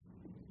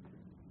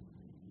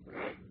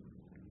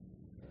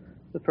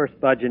The first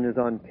bhajan is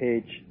on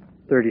page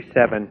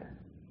 37.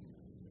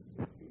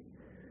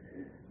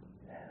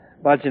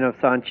 Bhajan of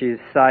Sanchi's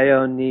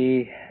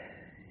Sayoni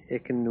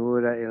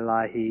Ikanura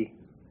Ilahi.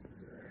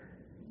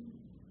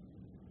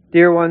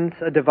 Dear ones,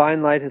 a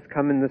divine light has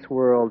come in this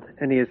world,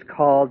 and he is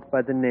called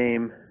by the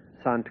name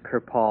Sant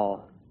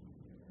Kirpal.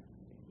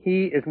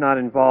 He is not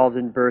involved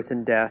in birth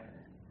and death,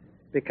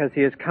 because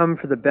he has come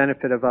for the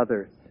benefit of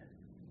others.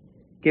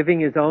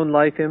 Giving his own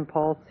life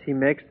impulse, he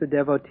makes the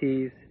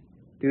devotees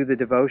do the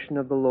devotion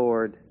of the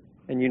Lord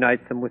and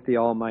unites them with the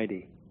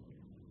Almighty.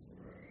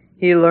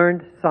 He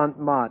learned Sant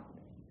Mat,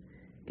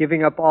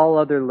 giving up all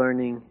other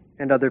learning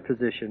and other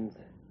positions.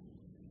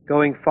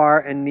 Going far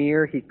and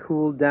near, he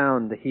cooled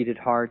down the heated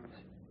hearts,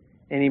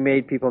 and he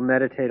made people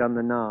meditate on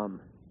the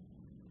Nam.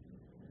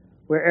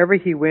 Wherever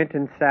he went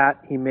and sat,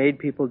 he made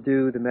people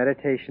do the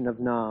meditation of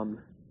Nam.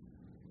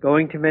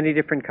 Going to many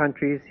different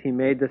countries, he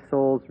made the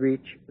souls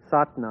reach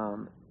Sat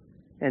Nam,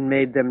 and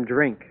made them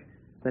drink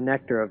the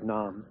nectar of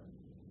Nam.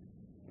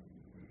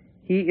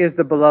 He is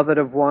the beloved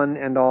of one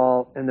and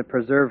all, and the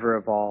preserver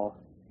of all.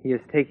 He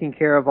is taking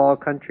care of all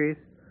countries,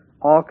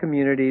 all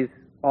communities,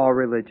 all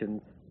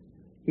religions.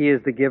 He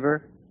is the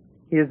giver.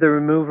 He is the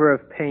remover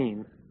of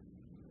pain.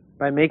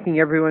 By making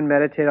everyone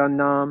meditate on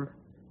Nam,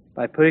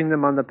 by putting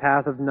them on the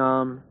path of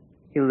Nam,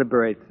 he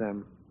liberates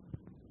them.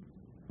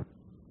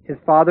 His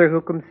father,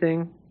 Hukum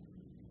Singh,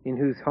 in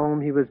whose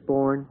home he was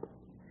born,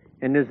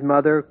 and his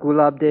mother,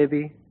 Gulab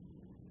Devi,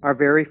 are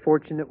very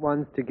fortunate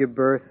ones to give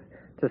birth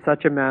to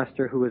such a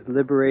master who is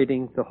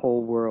liberating the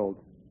whole world.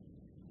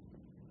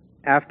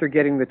 After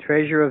getting the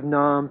treasure of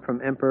Nam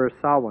from Emperor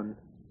Sawan,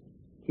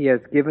 he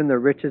has given the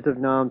riches of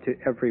Nam to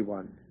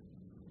everyone.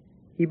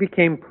 He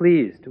became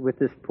pleased with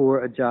this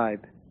poor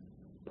Ajaib,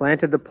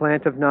 planted the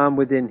plant of Nam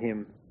within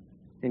him,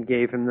 and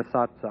gave him the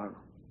Satsang.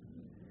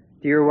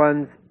 Dear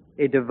ones,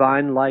 a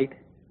divine light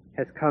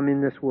has come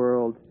in this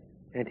world,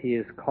 and he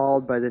is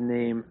called by the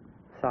name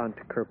Sant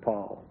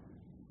Kirpal.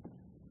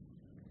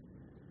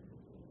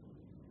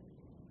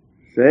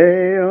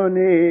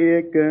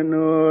 Sayoni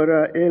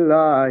Ikanura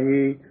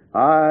Ilahi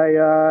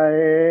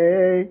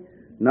Ayaye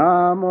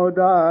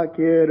Namoda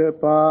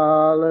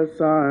Kirpal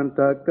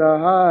Santa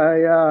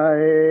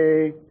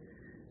Kahayaye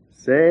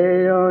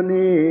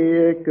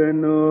Sayoni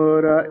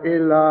Ikanura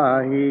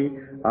Ilahi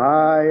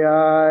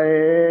Ayaye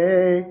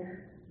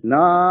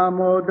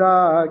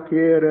Namoda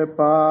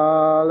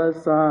Kirpal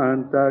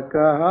Santa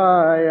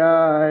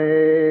Kahayaye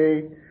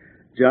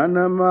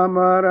Janma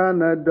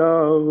Marana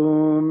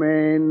Dahu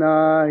mein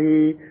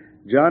nahi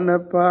Jan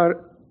par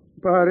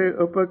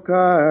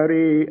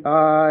upakari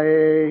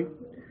aaye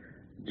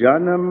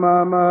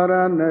Janma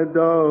Marana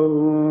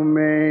Dahu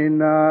mein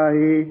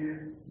nahi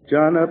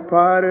Jan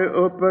par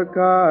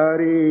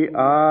upakari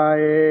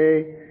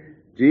aaye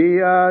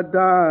Jiya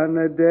dan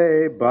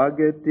de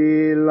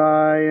bhagati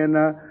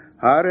layana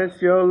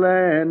Harsyo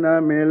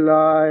lena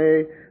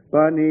milaye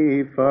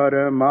Bani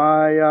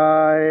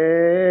farmayaye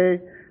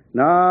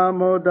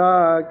Namoda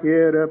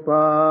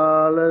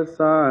Kirpal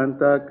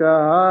Santa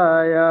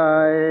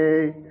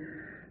Kahayaye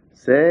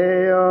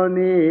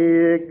Sayoni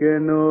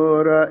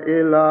Ikanura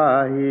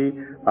Ilahi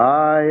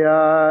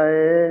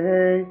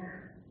Ayaye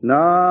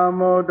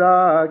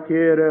Namoda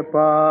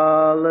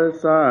Kirpal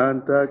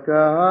Santa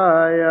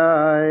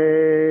Kahayaye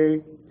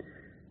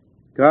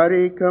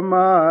Kari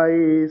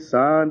Kamai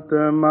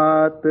Santa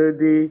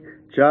Matadi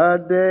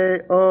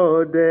Chade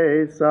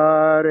Ode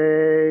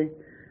Sare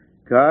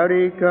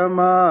Kari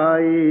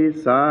Kamai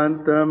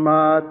Santa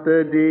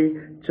Matadi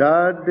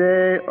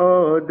Chade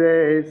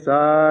Ode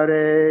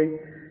Sare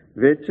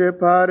Vich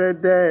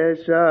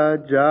Paradesha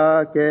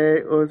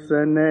Jake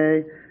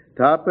Usane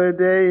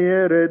Tapade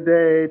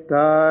Hirde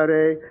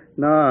Tare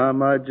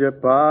Nama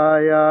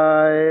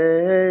Japayae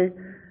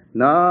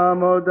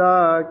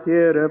Namoda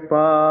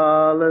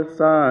Kirpal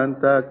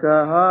Santa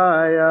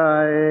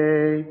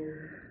Kahayae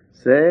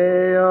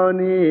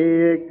Sayoni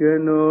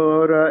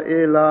Ikanura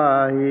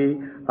Ilahi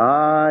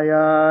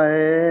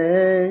Ayaye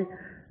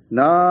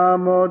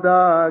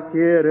Namoda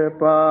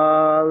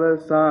Kirpal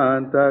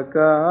Santa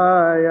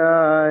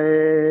Kahayaye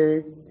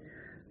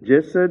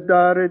Jis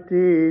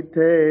darti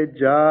te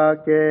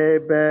jaake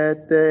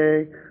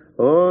bete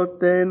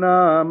Ote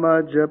nama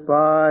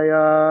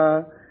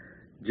japaya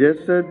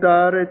Jis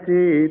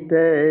darti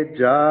te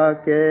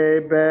jaake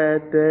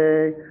bete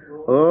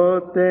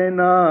Ote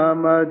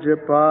nama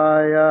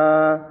japaya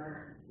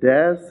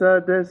Desa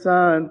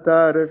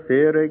desantar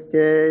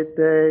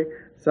firkete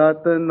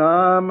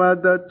Satnam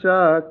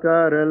dacha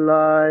kar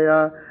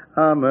laya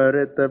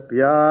Amrit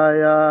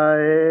pyaya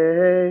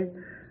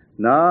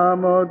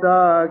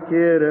Namoda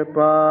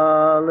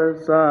Kirpal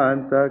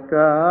Santa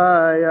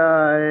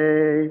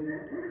Kahayaye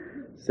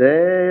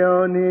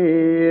Sayoni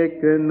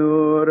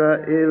Ikanura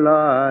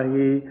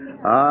Ilahi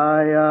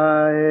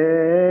Ayaye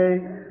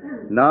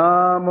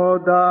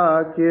Namoda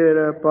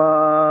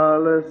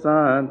Kirpal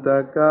Santa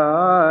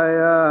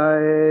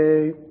Kahayaye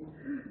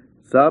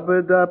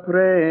Sabda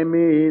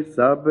Premi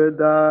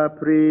Sabda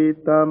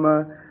Pritama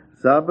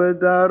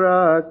Sabda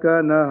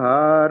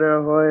Rakanahara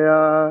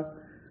Hoya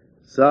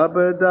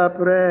Sabda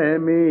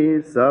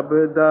premi,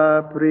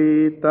 sabda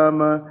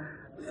pritama,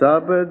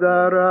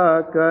 sabda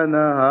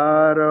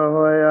rakanahara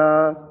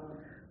hoya.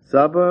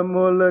 Sab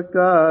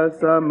mulka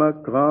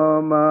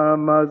samakama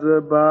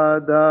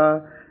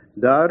mazbada,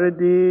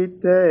 dardi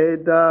te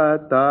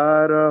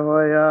datara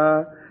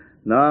hoya.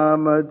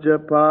 Nam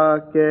japa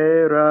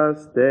ke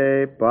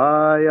raste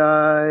paya.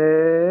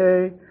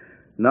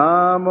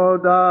 Namo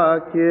da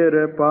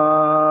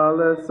Kirpal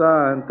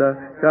Santa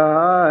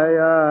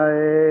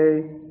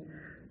Kaya.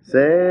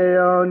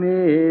 Seoni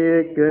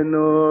ek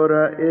nur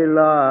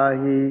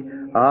ilahi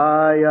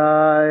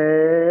aya.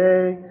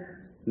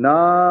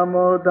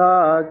 Namo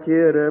da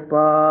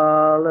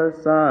Kirpal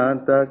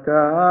Santa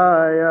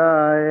Kaya.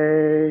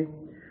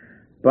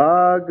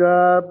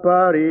 Paga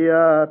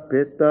Pariya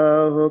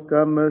Pita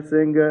Hukam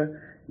Singh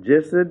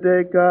Jis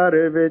de Kar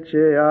Vich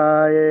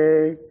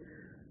Aaye.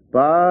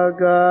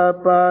 Paga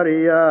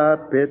Pariya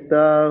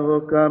Pita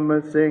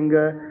Hukam Singh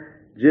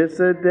Jis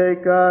de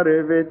Kar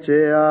Vich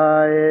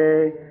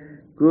Aaye.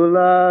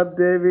 Gulab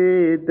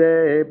Devi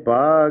de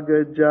Bag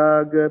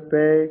Jag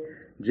Pe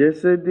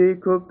Jis di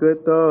Kuk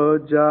To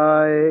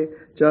Jaye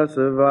Jas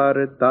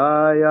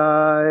Vartaya.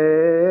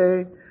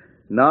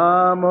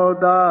 Namo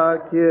da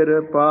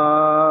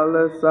Kirpal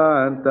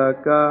Santa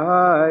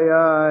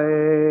Kaya.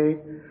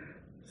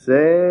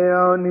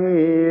 Seoni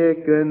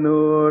ek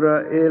nur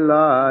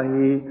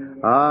ilahi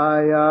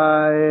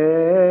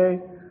aya.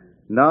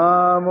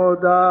 Namo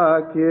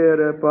da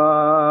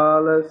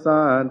Kirpal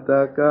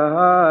Santa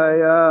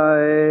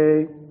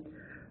Kaya.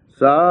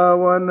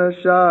 Sawan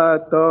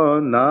shato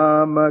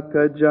namak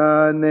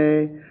jane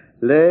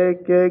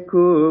leke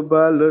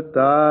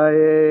kubalutaye.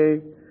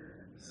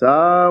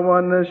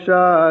 Sawan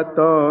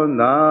shato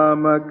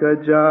namak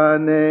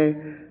jane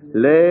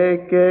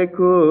leke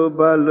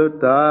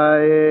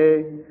kubalutaye.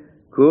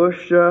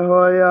 Kush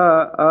hoya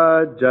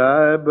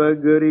ajab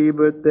garib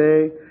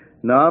te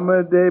nam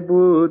de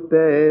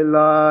bute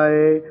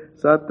laye.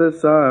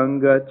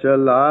 Satsang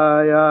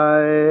chalaya.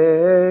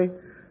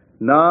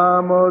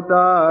 Namo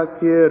da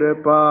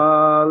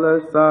Kirpal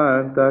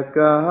Santa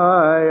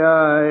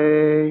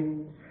Kaya.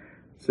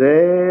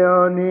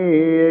 Seoni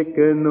ek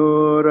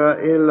nur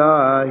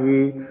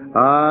ilahi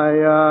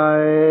aya.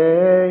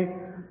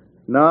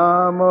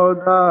 Namo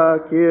da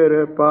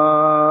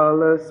Kirpal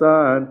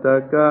Santa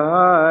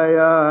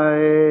Kaya.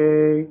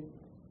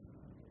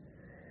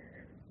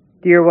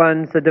 Dear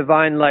ones, the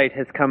divine light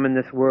has come in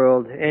this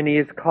world, and he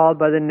is called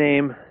by the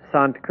name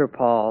Sant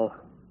Kirpal.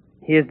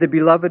 He is the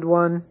beloved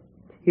one.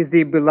 He is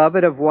the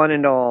beloved of one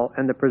and all,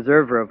 and the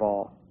preserver of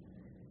all.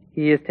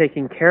 He is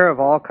taking care of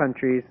all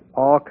countries,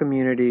 all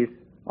communities,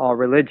 all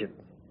religions.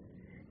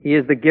 He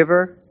is the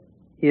giver.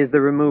 He is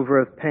the remover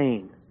of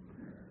pain.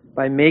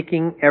 By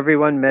making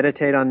everyone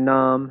meditate on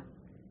Nam,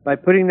 by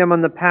putting them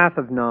on the path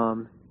of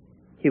Nam,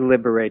 he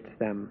liberates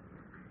them.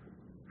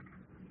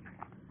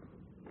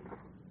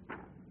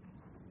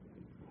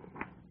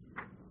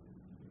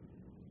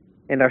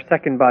 And our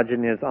second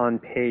bhajan is on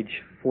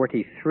page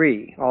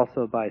 43,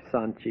 also by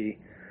Santji.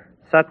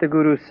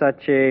 Satguru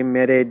Sache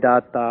Mere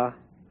Data.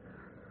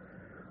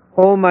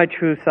 O my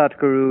true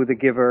Satguru, the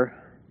giver,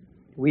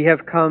 we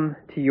have come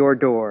to your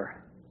door.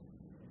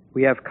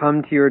 We have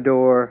come to your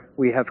door.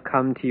 We have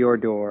come to your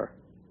door.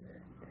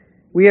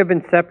 We have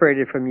been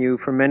separated from you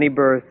for many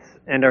births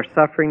and are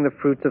suffering the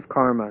fruits of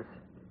karmas.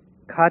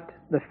 Cut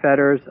the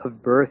fetters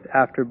of birth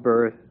after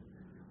birth.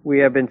 We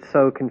have been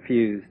so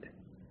confused.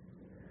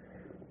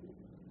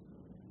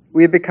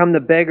 We have become the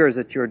beggars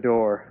at your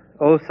door.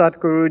 O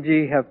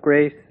Satguruji, have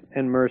grace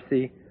and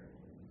mercy.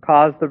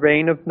 Cause the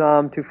rain of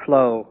Nam to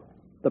flow.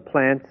 The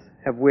plants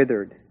have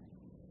withered.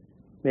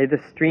 May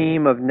the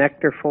stream of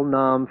nectarful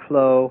Nam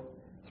flow.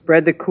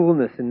 Spread the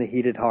coolness in the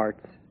heated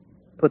hearts.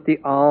 Put the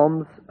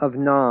alms of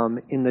Nam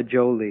in the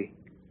joli.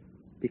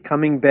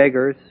 Becoming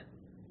beggars,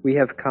 we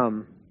have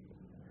come.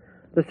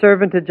 The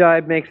servant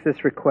Ajayb makes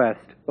this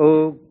request.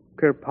 O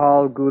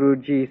Kirpal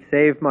Guruji,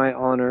 save my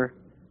honor.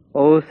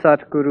 O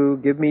Satguru,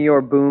 give me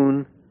your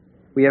boon.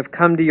 We have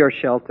come to your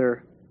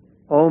shelter.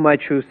 O my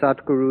true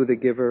Satguru, the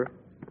giver,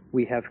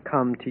 we have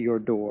come to your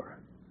door.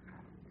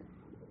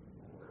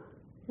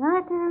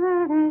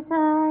 Satguru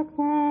Sache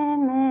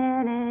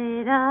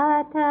Mere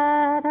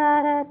Rata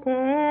Rara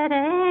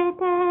Tere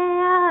Te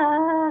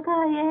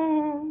Agaye.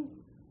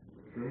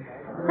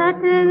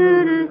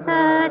 Satguru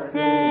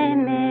Sache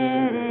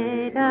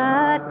Mere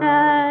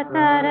Rata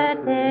Rara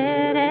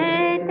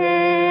Tere Te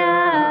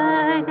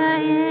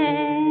Agaye.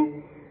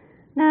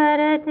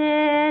 Rara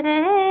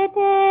Tere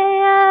Te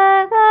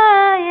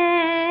Agaye.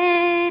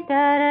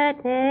 Rara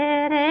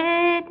Tere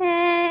Te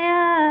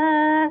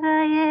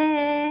Agaye.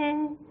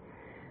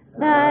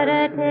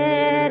 Rara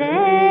Tere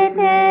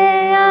Te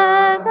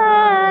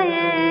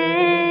Agaye.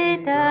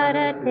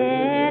 Rara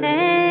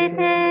Tere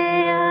Te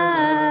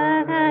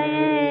Agaye.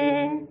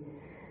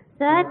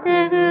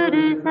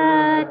 Satguru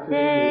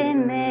Sache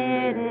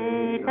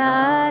Mere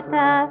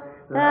Data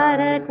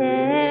Rara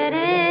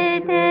Tere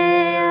Te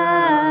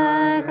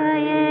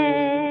Agaye.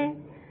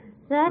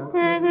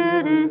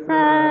 Satguru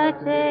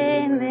Sache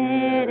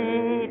Mere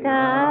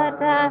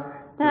data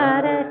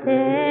tara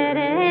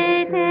tere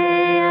te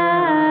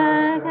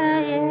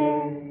agaye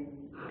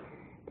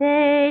te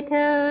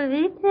to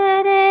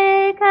vichare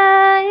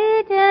kai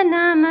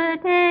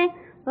janamate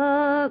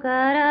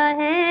ogara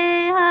he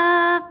ha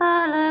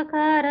phala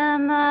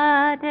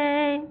karamate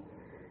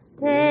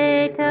te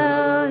to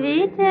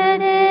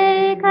vichare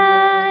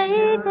kai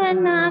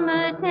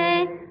janamate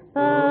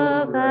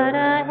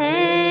ogara he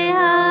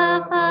ha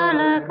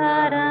phala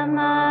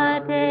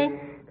karamate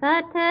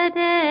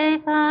kathade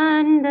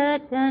panda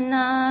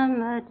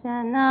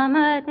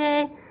janamate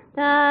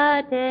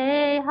tate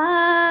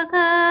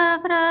haga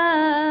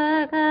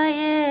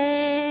pragaye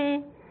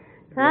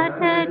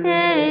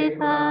kathade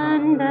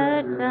panda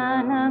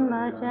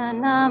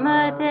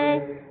janamate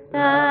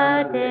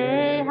tate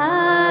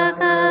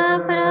haga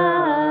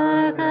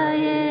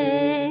pragaye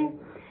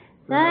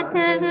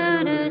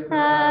Satguru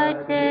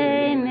sache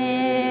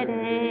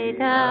mere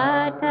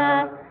data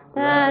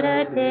tara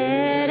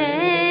tere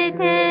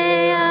te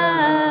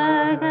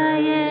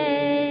agaye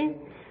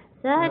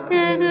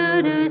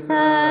Satguru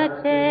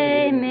sache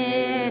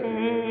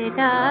mere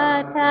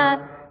data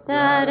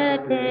tara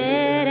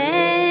tere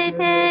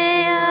te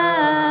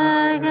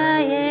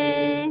agaye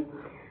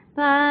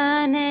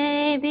Bani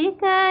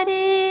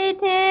bikari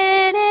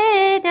tere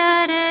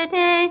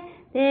darate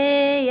te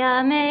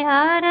yame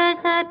hara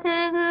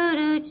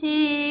Satguru chi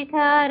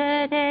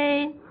karade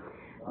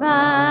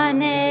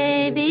Bani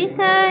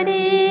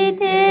bikari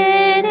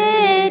tere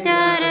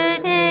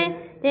darate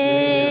te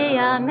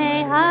yame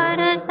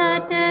hara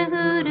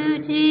Satguru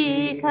chi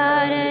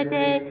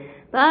karade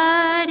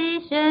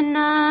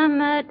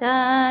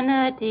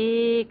Parishanamatanati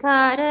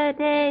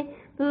karade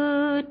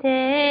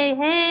Bhute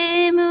he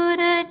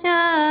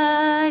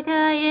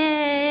murajagaye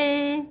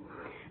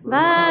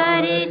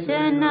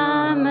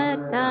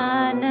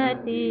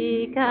Parishanamatanati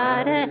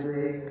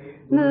karade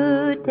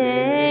Bhute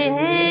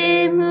he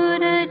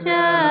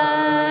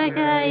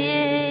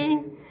murajagaye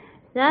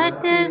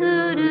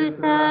Satguru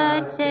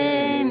sache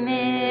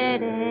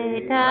mere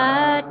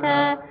data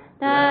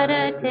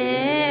tara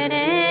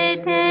tere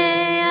te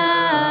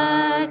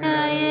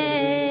agaye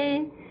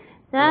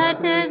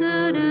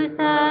Satguru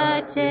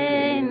sache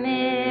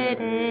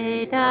mere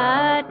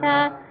data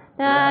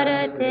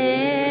tara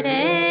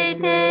tere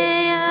te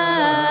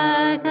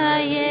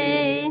agaye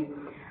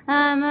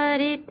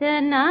Amrita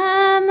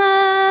nama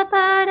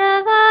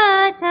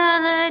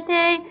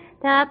paravachalate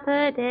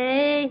tapade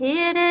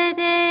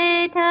hirade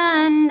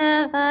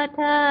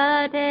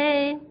tandavatade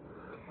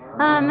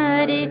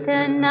Amrita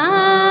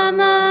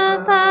nama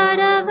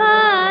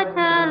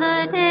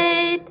paravachalate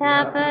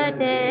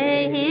tapade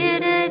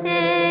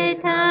hirade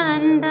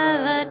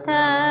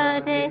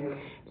tandavatade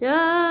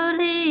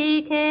Joli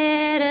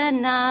kera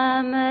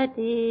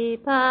namati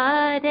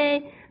pade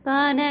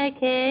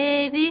Banake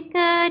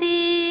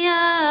vikari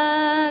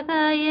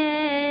agaye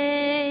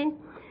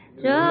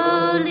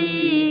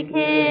Joli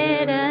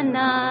kera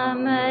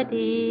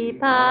namati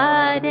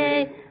pade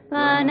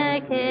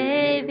Banake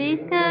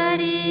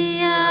vikari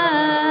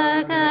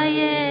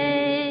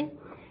agaye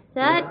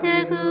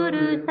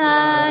Satguru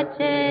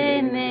sache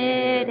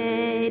mere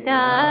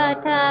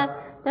data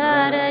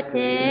tara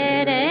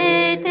tere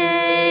te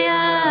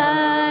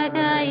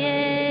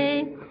agaye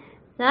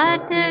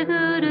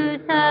Satguru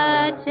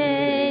sache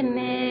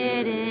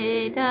mere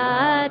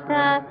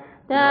data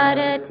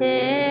tara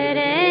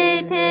tere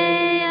te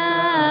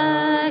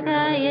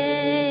agaye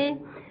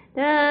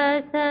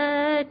Dasa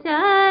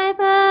jai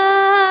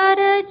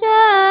bhara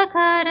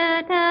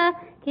jakarata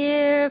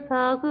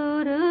Kirpal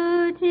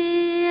Guruji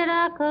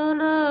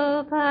rakolo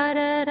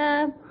parara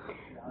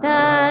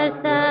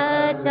Dasa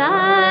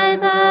jai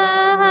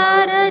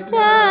bhara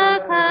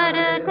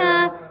jakarata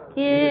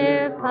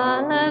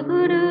Kirpal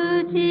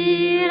Guruji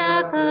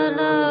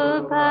rakolo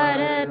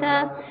parada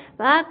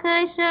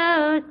Vakasho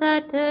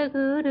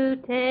Satguru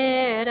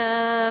tera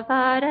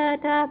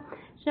parada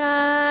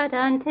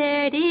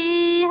Shadanteri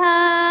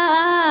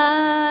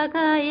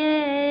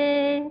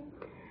hagaye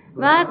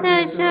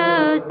Vakasho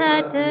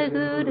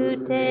Satguru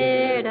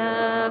tera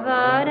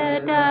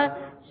parada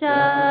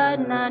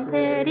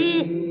Shadanteri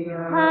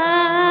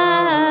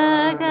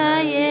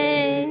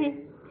hagaye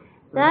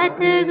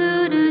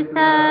Satguru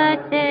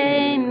sache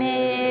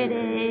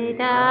mere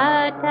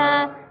data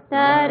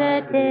tara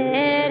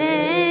tere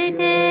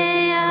te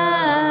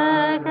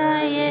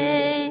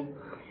agaye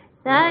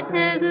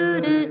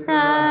Satguru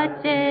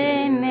sache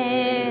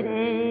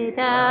mere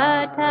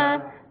data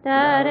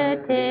tara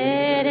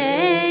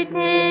tere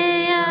te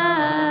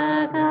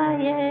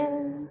agaye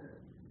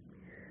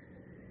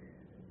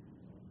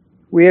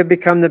We have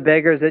become the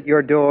beggars at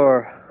your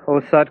door.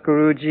 O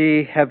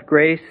Satguruji, have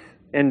grace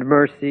and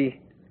mercy.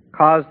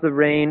 Cause the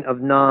rain of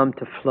Nam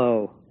to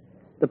flow.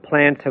 The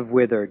plants have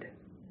withered.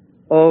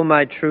 O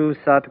my true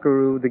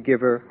Satguru, the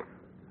giver,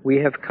 we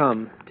have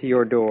come to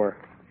your door.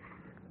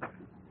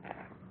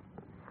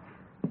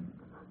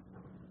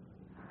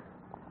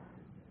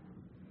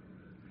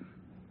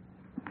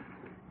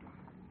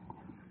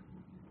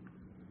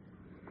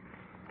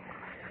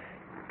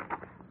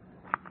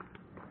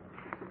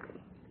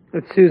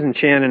 that Susan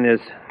Shannon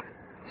is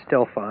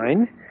still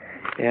fine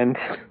and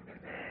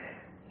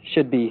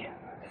should be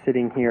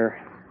sitting here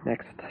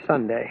next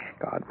Sunday,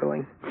 God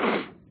willing.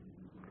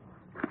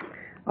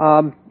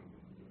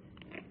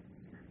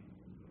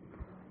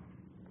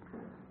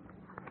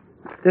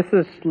 This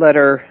is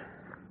letters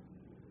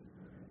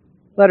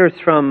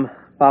from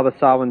Baba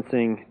Sawan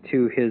Singh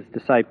to his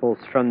disciples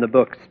from the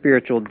book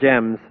Spiritual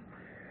Gems,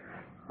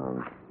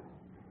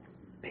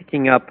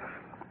 picking up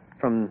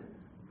from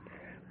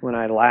when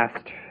I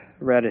last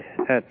read it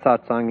at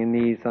Satsang in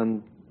these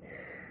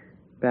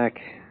back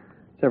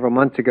several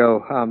months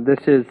ago.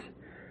 This is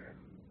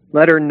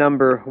letter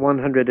number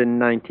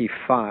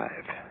 195.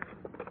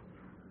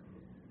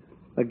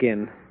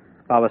 Again,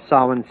 Baba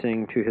Sawan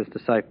Singh to his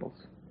disciples.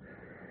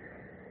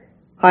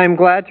 I am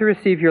glad to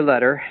receive your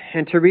letter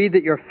and to read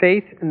that your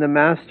faith in the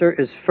Master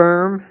is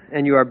firm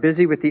and you are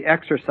busy with the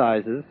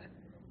exercises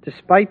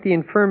despite the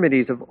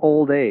infirmities of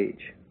old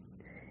age,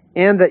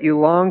 and that you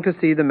long to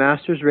see the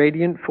Master's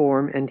radiant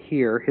form and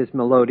hear his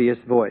melodious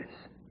voice.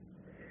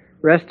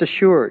 Rest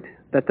assured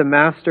that the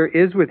Master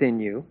is within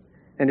you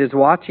and is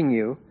watching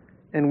you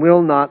and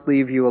will not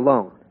leave you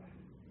alone.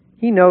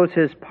 He knows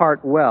his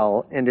part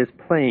well and is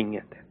playing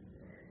it.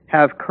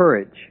 Have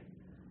courage.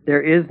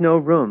 There is no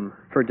room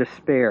for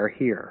despair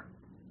here.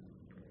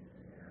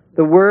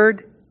 The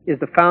Word is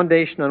the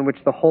foundation on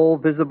which the whole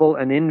visible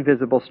and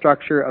invisible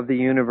structure of the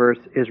universe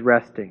is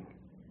resting.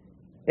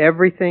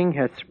 Everything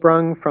has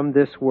sprung from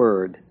this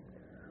Word.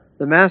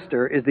 The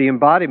Master is the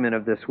embodiment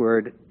of this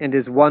Word and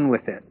is one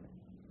with it.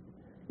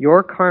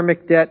 Your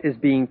karmic debt is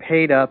being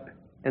paid up,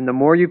 and the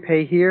more you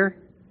pay here,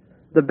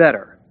 the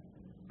better,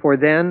 for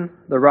then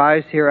the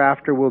rise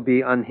hereafter will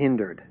be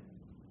unhindered.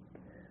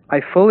 I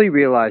fully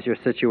realize your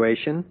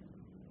situation.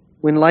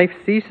 When life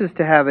ceases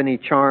to have any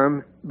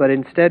charm, but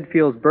instead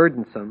feels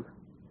burdensome,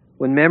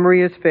 when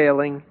memory is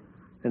failing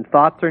and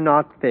thoughts are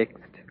not fixed,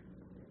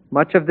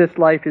 much of this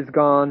life is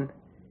gone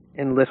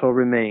and little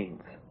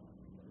remains.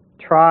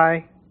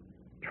 Try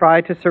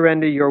to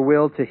surrender your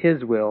will to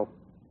his will,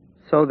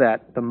 so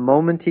that the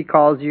moment he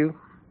calls you,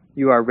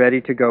 you are ready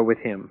to go with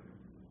him.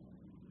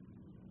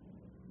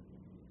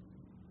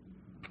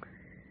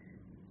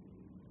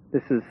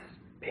 This is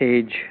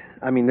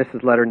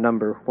letter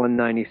number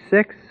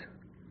 196.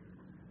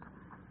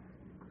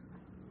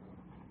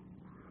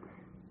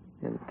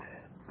 And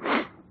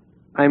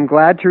I'm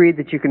glad to read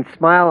that you can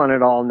smile on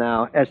it all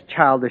now as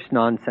childish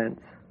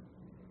nonsense.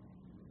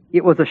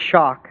 It was a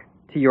shock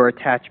to your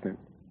attachment.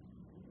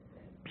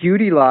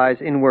 Beauty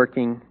lies in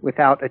working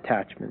without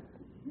attachment.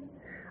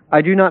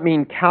 I do not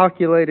mean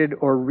calculated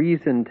or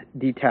reasoned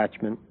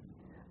detachment,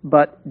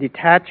 but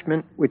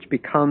detachment which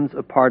becomes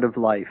a part of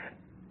life.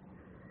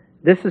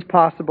 This is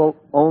possible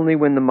only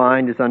when the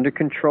mind is under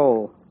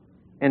control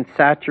and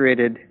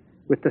saturated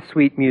with the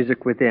sweet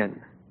music within.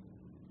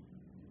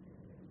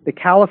 The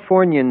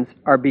Californians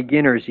are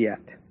beginners yet.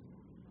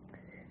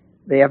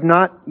 They have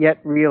not yet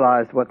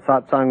realized what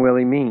satsang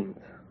really means.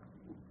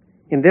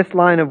 In this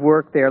line of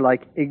work, they are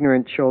like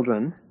ignorant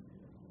children.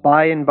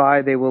 By and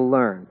by, they will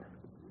learn.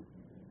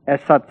 As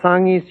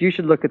satsangis, you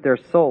should look at their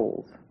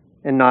souls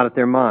and not at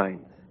their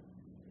minds.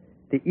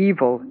 The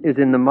evil is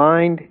in the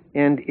mind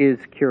and is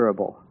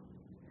curable.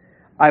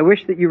 I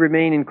wish that you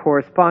remain in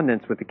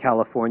correspondence with the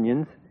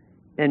Californians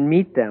and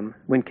meet them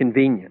when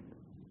convenient.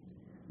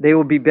 They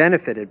will be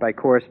benefited by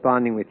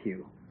corresponding with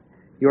you.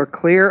 Your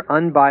clear,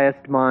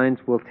 unbiased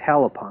minds will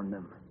tell upon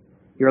them.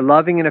 Your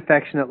loving and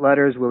affectionate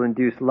letters will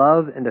induce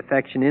love and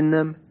affection in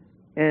them,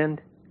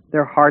 and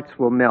their hearts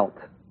will melt.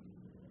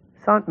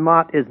 Sant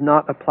Mat is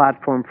not a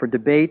platform for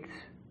debates.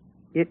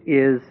 It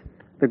is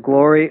the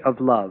glory of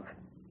love.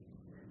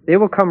 They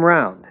will come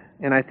round,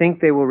 and I think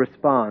they will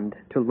respond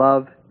to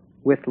love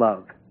with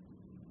love.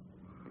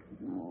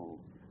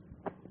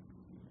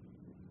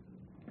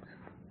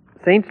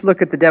 Saints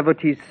look at the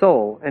devotee's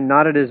soul and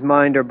not at his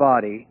mind or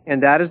body,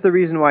 and that is the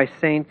reason why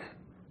saints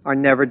are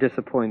never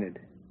disappointed.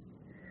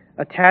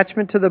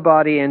 Attachment to the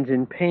body ends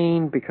in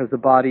pain because the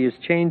body is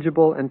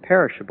changeable and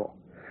perishable.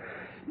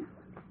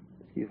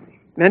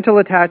 Mental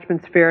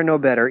attachments fare no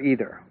better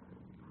either.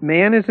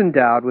 Man is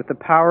endowed with the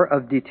power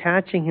of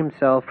detaching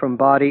himself from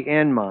body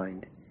and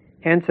mind.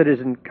 Hence it is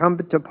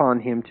incumbent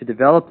upon him to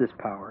develop this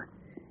power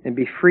and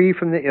be free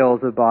from the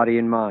ills of body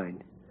and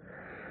mind.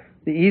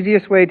 The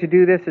easiest way to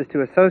do this is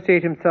to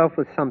associate himself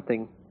with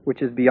something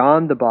which is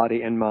beyond the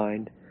body and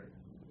mind,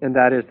 and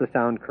that is the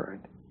sound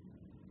current.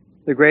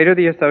 The greater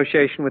the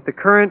association with the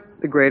current,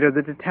 the greater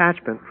the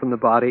detachment from the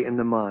body and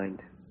the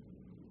mind.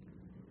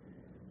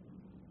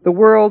 The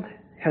world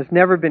has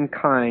never been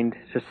kind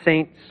to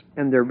saints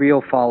and their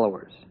real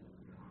followers.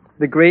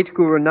 The great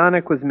Guru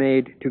Nanak was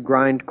made to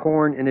grind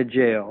corn in a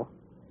jail,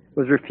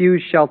 was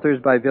refused shelters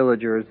by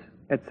villagers,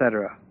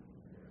 etc.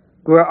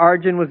 Guru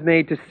Arjan was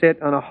made to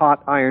sit on a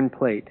hot iron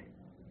plate.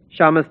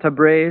 Shamas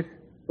Tabriz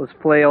was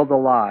flailed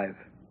alive.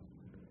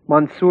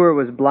 Mansur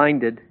was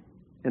blinded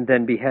and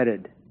then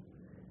beheaded.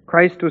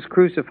 Christ was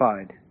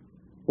crucified.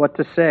 What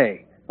to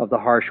say of the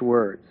harsh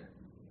words?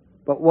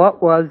 But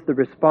what was the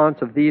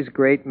response of these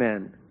great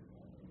men?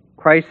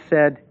 Christ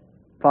said,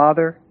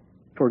 "Father,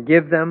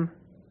 forgive them,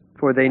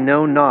 for they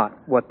know not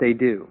what they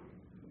do."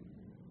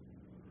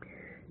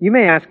 You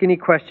may ask any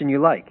question you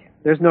like.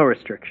 There's no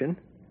restriction.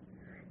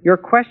 Your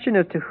question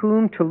as to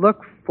whom to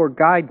look for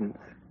guidance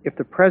if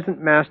the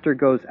present master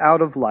goes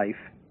out of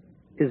life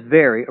is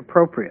very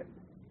appropriate.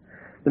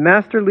 The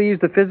master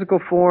leaves the physical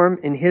form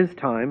in his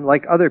time,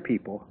 like other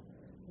people,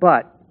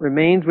 but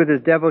remains with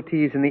his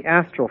devotees in the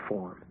astral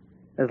form,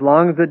 as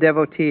long as the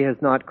devotee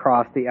has not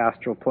crossed the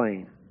astral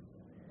plane.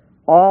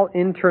 All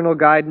internal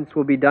guidance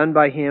will be done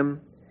by him,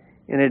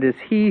 and it is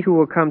he who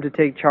will come to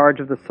take charge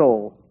of the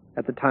soul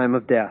at the time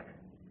of death.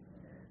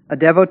 A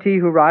devotee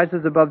who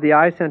rises above the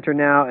eye center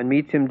now and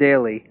meets him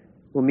daily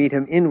will meet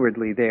him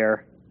inwardly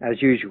there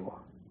as usual.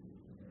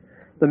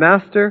 The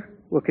master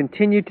will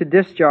continue to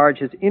discharge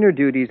his inner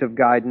duties of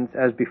guidance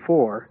as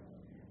before,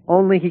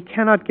 only he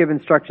cannot give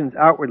instructions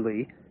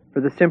outwardly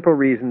for the simple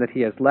reason that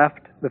he has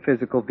left the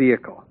physical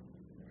vehicle.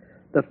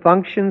 The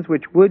functions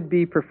which would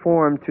be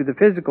performed through the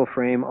physical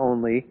frame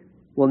only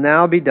will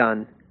now be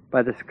done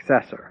by the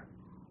successor.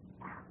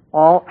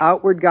 All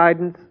outward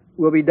guidance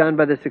will be done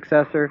by the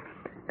successor,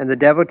 and the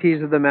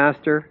devotees of the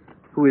master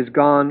who is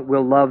gone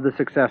will love the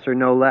successor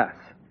no less.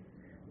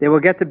 They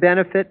will get the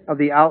benefit of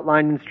the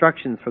outlined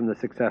instructions from the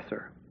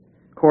successor.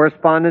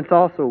 Correspondence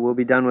also will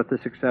be done with the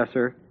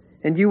successor,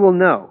 and you will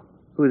know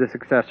who the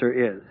successor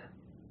is.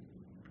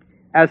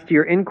 As to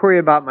your inquiry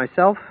about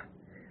myself,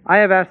 I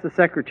have asked the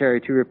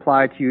secretary to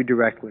reply to you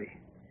directly.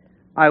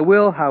 I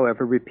will,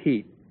 however,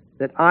 repeat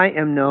that I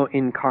am no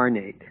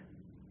incarnate.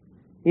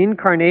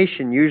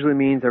 Incarnation usually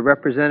means a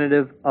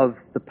representative of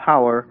the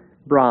power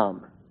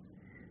Brahm.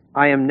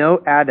 I am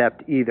no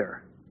adept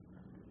either.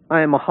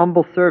 I am a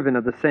humble servant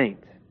of the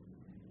saints,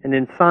 and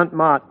in Sant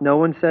Mat no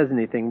one says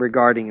anything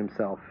regarding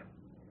himself.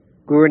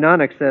 Guru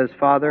Nanak says,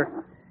 "Father,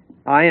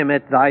 I am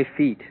at thy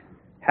feet.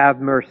 Have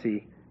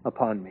mercy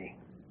upon me."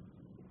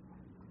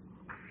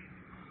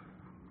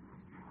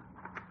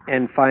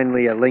 And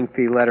finally, a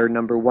lengthy letter,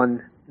 number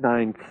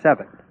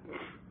 197.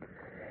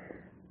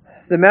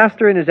 The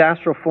master in his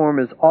astral form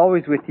is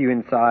always with you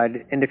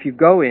inside, and if you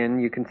go in,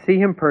 you can see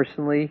him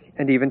personally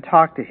and even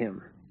talk to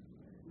him.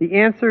 The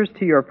answers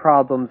to your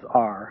problems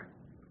are: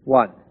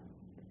 1.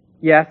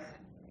 Yes,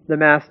 the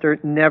master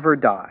never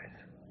dies.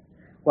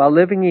 While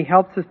living, he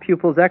helps his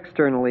pupils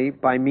externally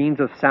by means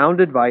of sound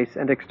advice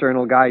and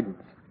external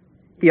guidance.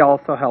 He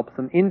also helps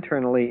them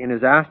internally in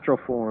his astral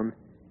form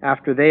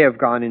after they have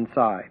gone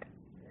inside.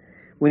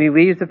 When he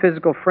leaves the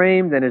physical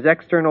frame, then his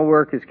external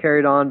work is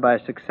carried on by a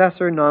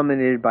successor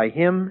nominated by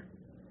him,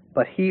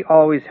 but he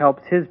always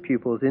helps his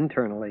pupils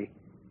internally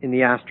in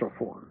the astral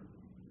form.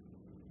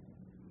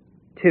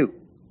 2.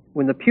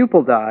 When the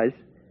pupil dies,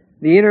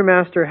 the inner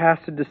master has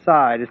to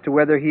decide as to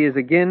whether he is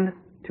again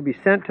to be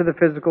sent to the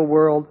physical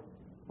world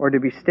or to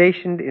be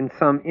stationed in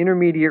some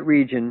intermediate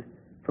region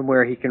from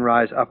where he can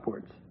rise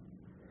upwards.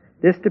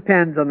 This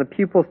depends on the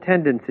pupil's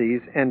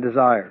tendencies and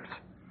desires.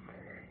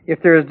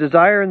 If there is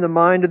desire in the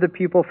mind of the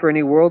pupil for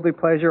any worldly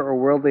pleasure or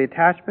worldly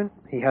attachment,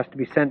 he has to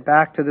be sent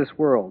back to this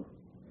world.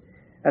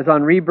 As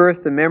on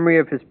rebirth the memory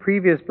of his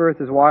previous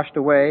birth is washed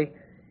away,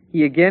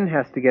 he again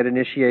has to get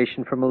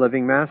initiation from a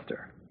living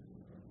master.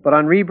 But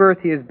on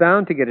rebirth he is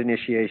bound to get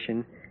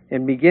initiation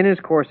and begin his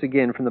course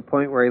again from the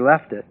point where he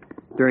left it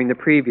during the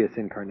previous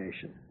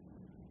incarnation.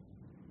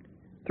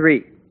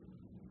 3.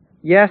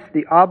 Yes,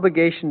 the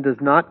obligation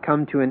does not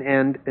come to an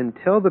end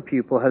until the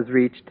pupil has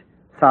reached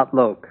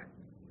Satlok.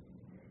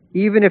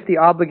 Even if the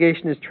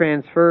obligation is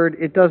transferred,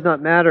 it does not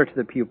matter to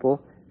the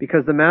pupil,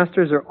 because the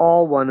masters are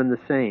all one and the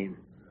same.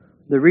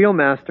 The real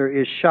master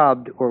is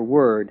Shabd, or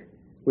word,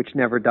 which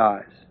never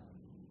dies.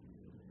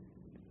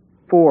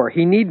 4.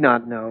 He need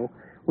not know.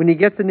 When he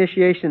gets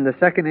initiation in the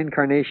second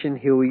incarnation,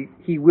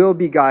 he will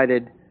be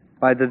guided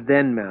by the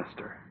then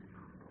master.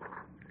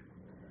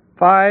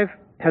 5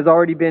 has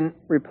already been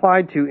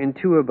replied to in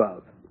 2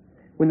 above.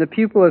 When the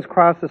pupil has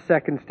crossed the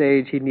second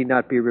stage, he need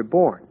not be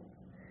reborn.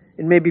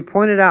 It may be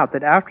pointed out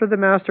that after the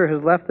master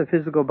has left the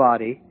physical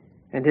body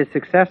and his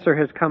successor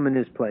has come in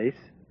his place,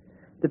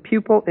 the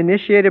pupil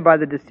initiated by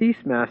the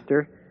deceased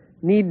master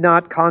need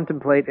not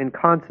contemplate and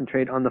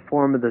concentrate on the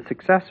form of the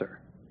successor.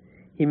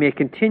 He may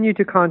continue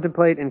to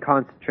contemplate and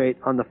concentrate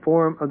on the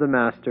form of the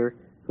master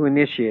who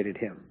initiated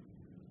him.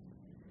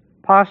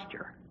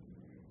 Posture.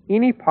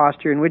 Any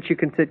posture in which you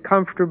can sit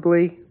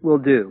comfortably will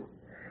do.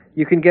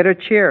 You can get a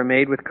chair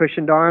made with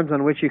cushioned arms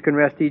on which you can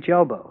rest each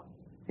elbow,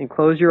 and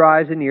close your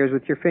eyes and ears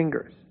with your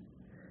fingers.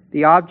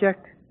 The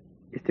object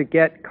is to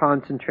get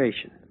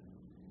concentration,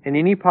 and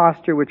any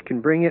posture which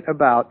can bring it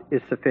about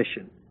is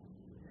sufficient.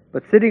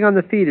 But sitting on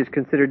the feet is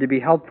considered to be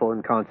helpful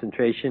in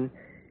concentration,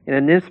 and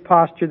in this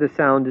posture the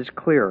sound is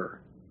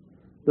clearer.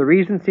 The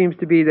reason seems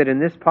to be that in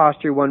this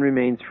posture one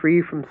remains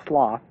free from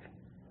sloth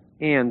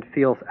and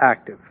feels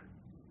active.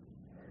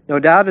 No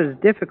doubt it is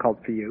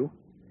difficult for you,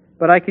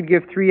 but I could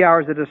give 3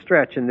 hours at a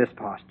stretch in this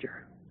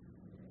posture.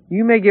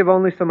 You may give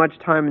only so much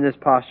time in this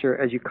posture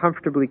as you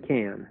comfortably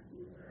can.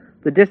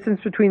 The distance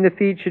between the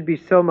feet should be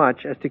so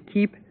much as to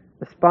keep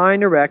the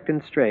spine erect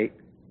and straight,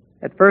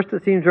 At first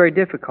it seems very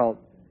difficult,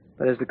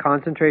 but as the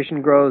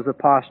concentration grows,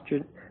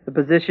 the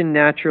position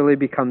naturally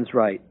becomes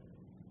right.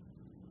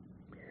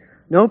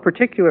 No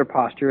particular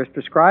posture is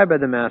prescribed by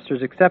the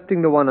masters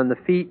excepting the one on the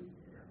feet,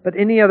 but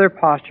any other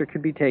posture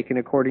could be taken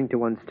according to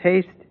one's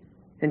taste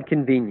and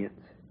convenience.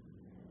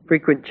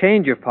 Frequent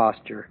change of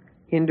posture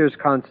hinders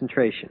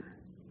concentration.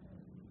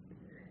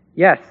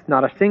 Yes,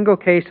 not a single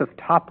case of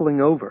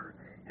toppling over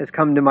has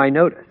come to my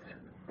notice.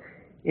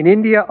 In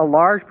India, a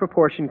large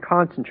proportion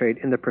concentrate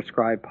in the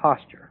prescribed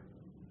posture.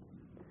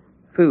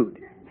 Food.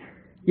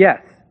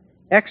 Yes,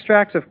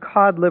 extracts of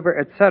cod liver,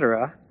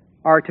 etc.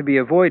 are to be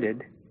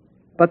avoided,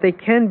 but they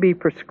can be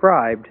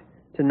prescribed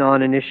to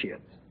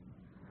non-initiates.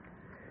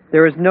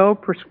 There is no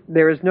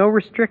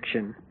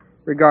restriction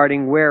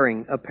regarding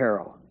wearing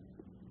apparel.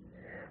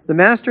 The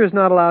master is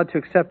not allowed to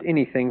accept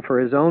anything for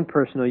his own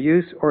personal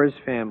use or his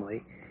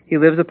family. He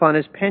lives upon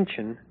his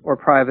pension or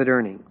private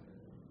earnings.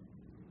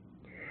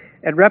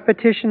 At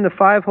repetition, the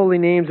 5 holy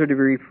names are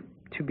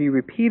to be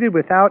repeated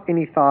without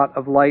any thought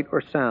of light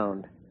or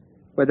sound.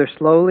 Whether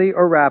slowly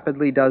or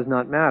rapidly does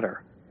not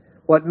matter.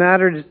 What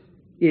matters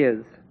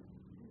is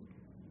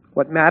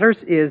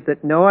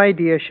that no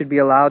idea should be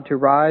allowed to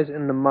rise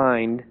in the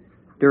mind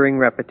during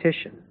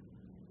repetition.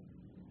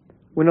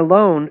 When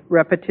alone,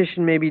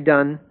 repetition may be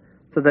done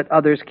so that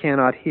others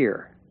cannot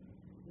hear.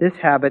 This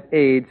habit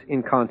aids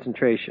in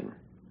concentration.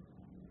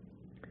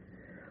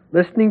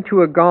 Listening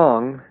to a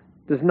gong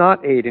does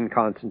not aid in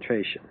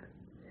concentration.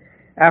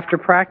 After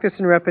practice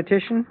and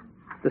repetition,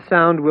 the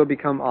sound will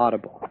become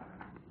audible.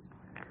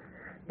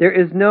 There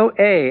is no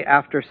A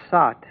after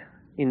Sat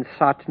in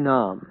Sat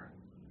Nam.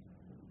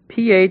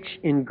 PH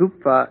in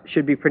Gupta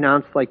should be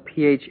pronounced like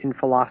PH in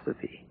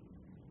philosophy.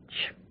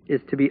 Ch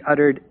is to be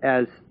uttered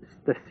as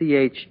the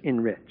CH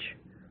in rich.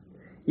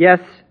 Yes,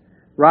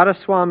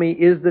 Radhaswami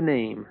is the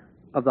name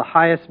of the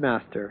highest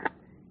master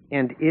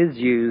and is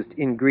used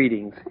in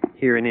greetings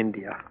here in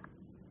India.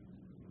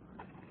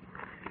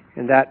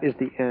 And that is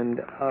the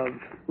end of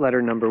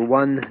letter number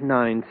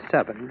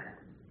 197.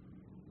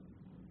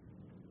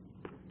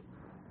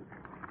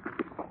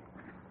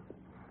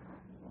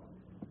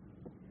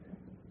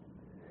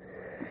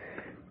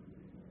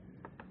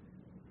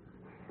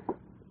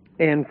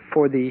 And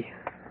for the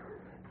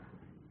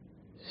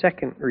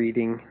second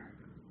reading,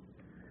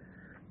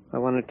 I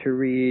wanted to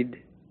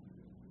read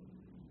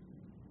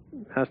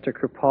Master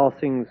Kirpal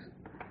Singh's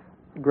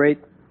great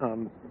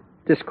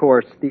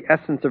discourse, The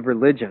Essence of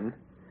Religion,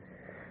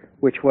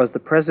 which was the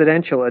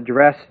presidential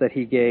address that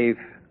he gave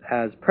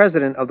as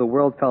president of the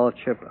World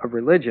Fellowship of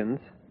Religions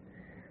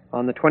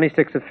on the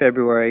 26th of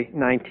February,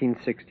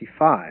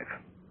 1965.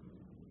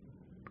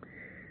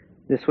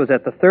 This was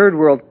at the Third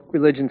World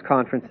Religions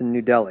Conference in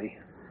New Delhi.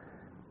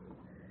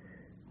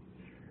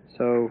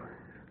 So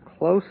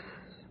close,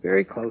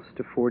 very close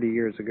to 40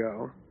 years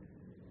ago.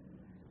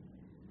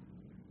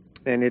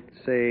 And it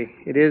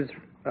is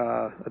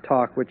a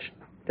talk which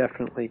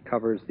definitely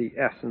covers the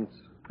essence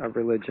of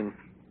religion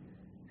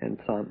and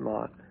Sant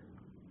Mat.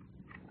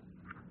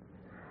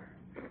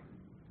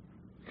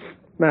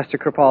 Master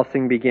Kirpal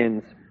Singh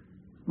begins,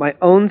 "My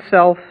own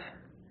self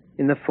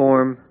in the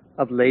form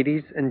of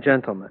ladies and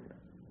gentlemen.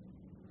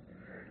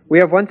 We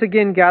have once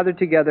again gathered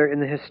together in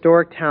the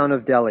historic town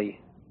of Delhi.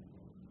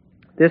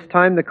 This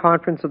time the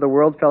Conference of the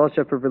World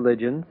Fellowship of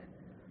Religions,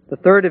 the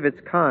third of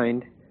its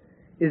kind,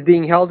 is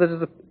being held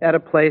at a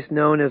place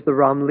known as the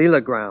Ram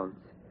Leela grounds.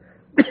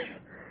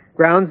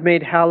 Grounds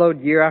made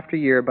hallowed year after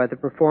year by the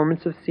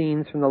performance of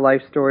scenes from the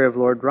life story of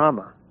Lord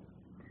Rama,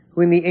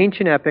 who in the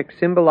ancient epic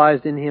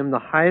symbolized in him the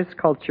highest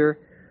culture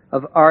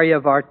of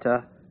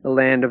Aryavarta, the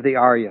land of the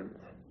Aryans.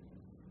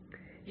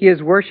 He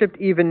is worshipped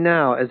even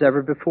now as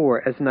ever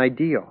before as an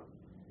ideal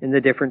in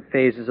the different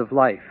phases of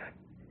life,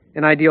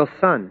 an ideal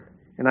son,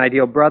 an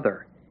ideal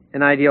brother,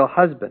 an ideal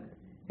husband,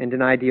 and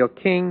an ideal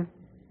king,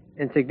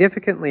 and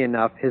significantly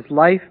enough, his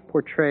life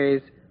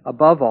portrays,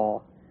 above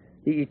all,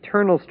 the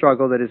eternal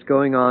struggle that is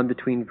going on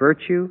between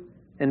virtue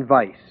and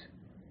vice,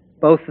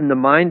 both in the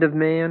mind of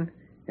man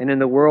and in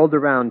the world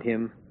around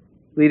him,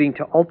 leading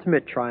to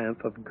ultimate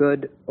triumph of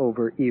good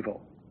over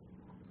evil.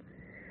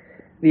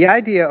 The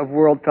idea of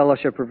World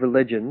Fellowship of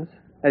Religions,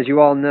 as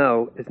you all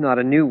know, is not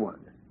a new one.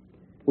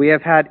 We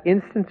have had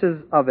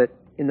instances of it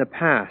in the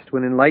past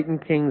when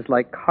enlightened kings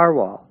like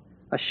Karwal,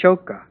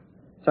 Ashoka,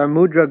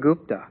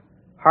 Samudragupta,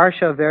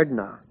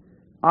 Harshavardhana,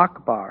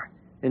 Akbar,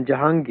 and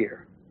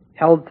Jahangir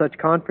held such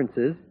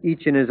conferences,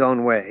 each in his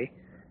own way,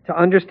 to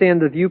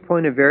understand the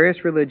viewpoint of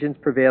various religions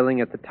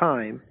prevailing at the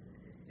time,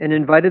 and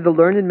invited the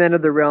learned men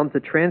of the realm to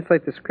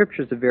translate the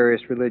scriptures of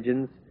various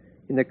religions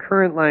in the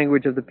current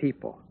language of the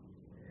people.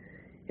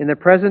 In the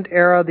present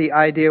era, the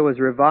idea was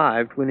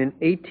revived when in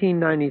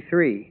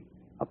 1893,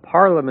 a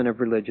parliament of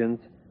religions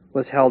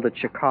was held at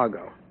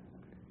Chicago.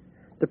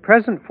 The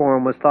present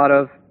forum was thought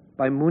of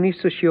by Muni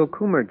Sushil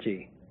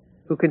Kumarji,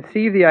 who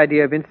conceived the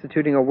idea of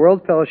instituting a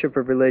World Fellowship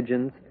of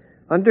Religions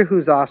under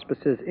whose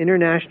auspices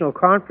international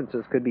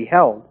conferences could be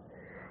held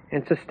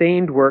and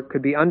sustained work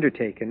could be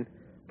undertaken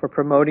for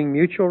promoting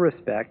mutual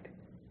respect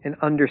and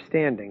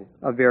understanding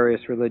of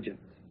various religions.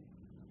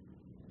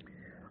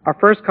 Our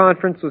first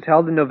conference was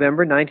held in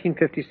November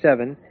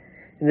 1957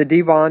 in the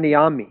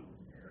Divan-e-Ami,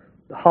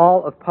 the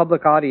Hall of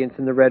Public Audience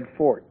in the Red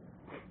Fort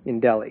in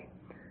Delhi.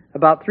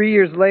 About 3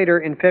 years later,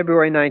 in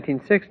February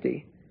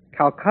 1960,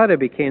 Calcutta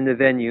became the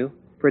venue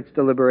for its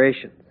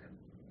deliberations.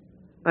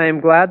 I am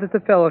glad that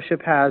the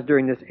fellowship has,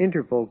 during this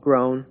interval,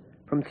 grown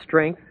from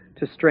strength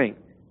to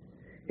strength.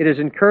 It is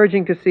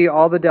encouraging to see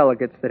all the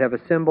delegates that have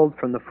assembled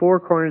from the four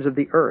corners of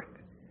the earth,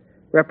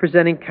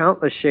 representing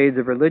countless shades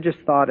of religious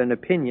thought and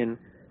opinion,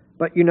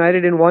 but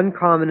united in one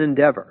common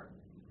endeavor,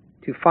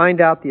 to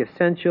find out the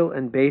essential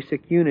and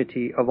basic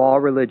unity of all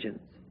religions,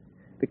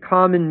 the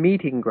common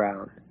meeting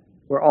ground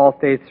where all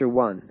faiths are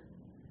one.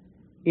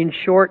 In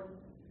short,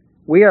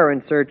 we are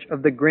in search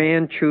of the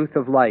grand truth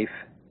of life,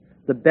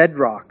 the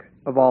bedrock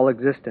of all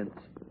existence,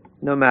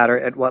 no matter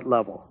at what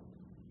level.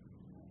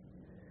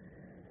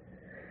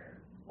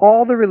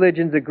 All the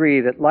religions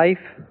agree that life,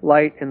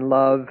 light, and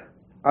love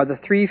are the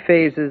three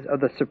phases of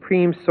the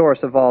supreme source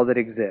of all that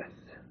exists.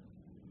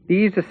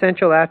 These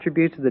essential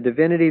attributes of the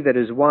divinity that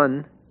is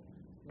one,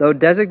 though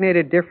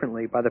designated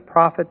differently by the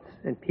prophets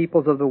and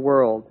peoples of the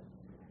world,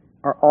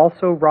 are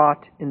also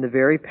wrought in the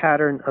very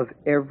pattern of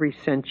every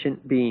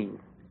sentient being.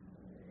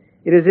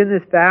 It is in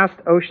this vast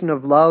ocean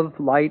of love,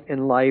 light,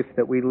 and life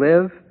that we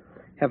live,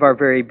 have our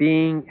very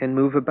being, and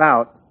move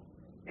about,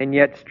 and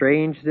yet,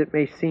 strange as it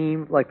may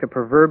seem, like the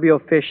proverbial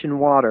fish in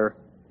water,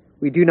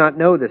 we do not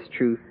know this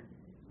truth,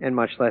 and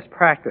much less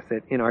practice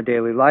it in our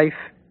daily life,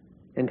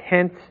 and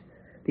hence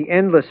the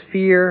endless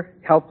fear,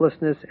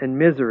 helplessness, and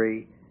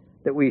misery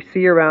that we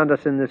see around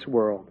us in this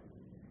world,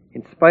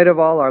 in spite of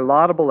all our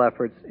laudable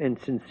efforts and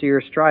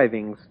sincere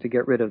strivings to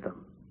get rid of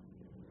them.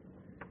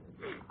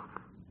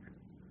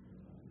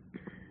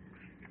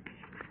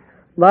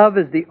 Love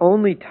is the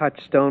only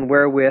touchstone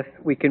wherewith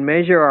we can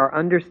measure our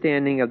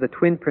understanding of the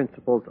twin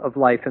principles of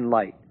life and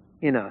light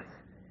in us,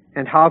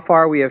 and how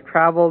far we have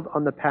traveled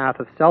on the path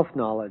of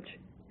self-knowledge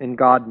and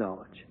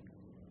God-knowledge.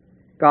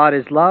 God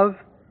is love,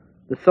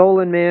 the soul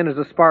in man is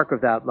a spark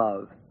of that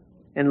love,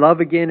 and love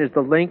again is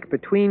the link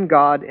between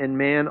God and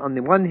man on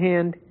the one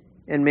hand,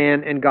 and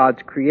man and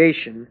God's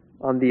creation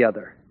on the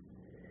other.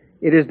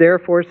 It is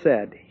therefore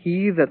said,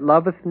 "He that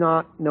loveth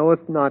not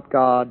knoweth not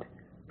God,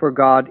 for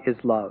God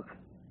is love."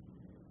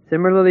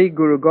 Similarly,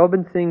 Guru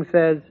Gobind Singh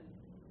says,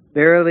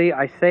 "Verily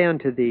I say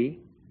unto thee,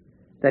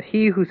 that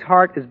he whose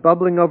heart is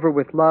bubbling over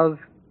with love,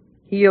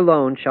 he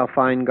alone shall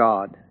find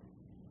God."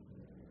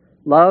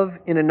 Love,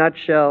 in a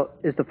nutshell,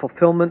 is the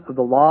fulfillment of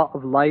the law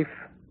of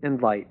life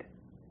and light.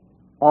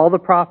 All the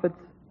prophets,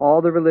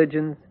 all the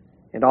religions,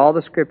 and all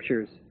the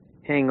scriptures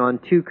hang on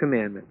two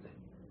commandments.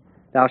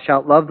 Thou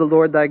shalt love the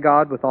Lord thy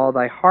God with all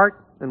thy heart,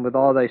 and with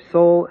all thy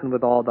soul, and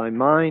with all thy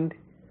mind.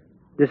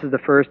 This is the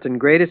first and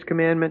greatest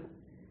commandment,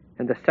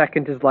 and the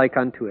second is like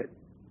unto it.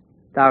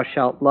 Thou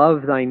shalt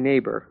love thy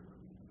neighbor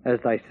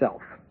as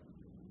thyself.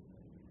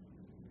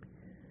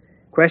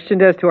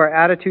 Questioned as to our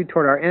attitude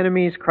toward our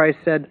enemies, Christ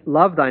said,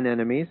 "Love thine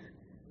enemies,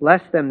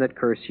 bless them that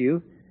curse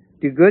you,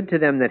 do good to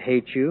them that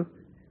hate you,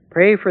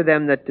 pray for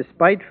them that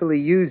despitefully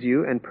use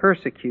you and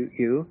persecute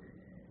you,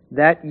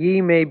 that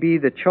ye may be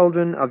the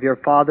children of your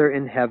Father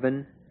in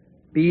heaven.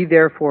 Be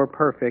therefore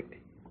perfect,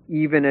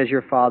 even as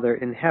your Father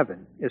in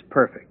heaven is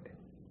perfect."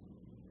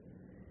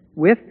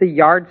 With the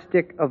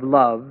yardstick of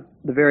love,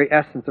 the very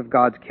essence of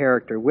God's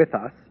character with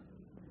us,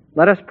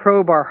 let us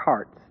probe our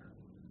hearts.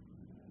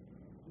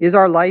 Is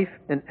our life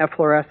an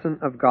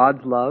efflorescence of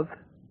God's love?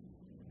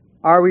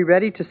 Are we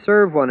ready to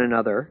serve one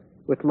another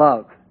with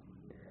love?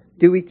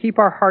 Do we keep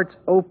our hearts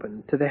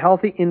open to the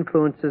healthy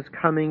influences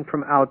coming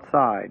from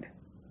outside?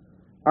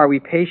 Are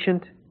we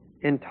patient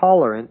and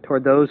tolerant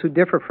toward those who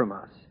differ from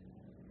us?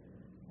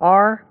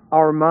 Are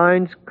our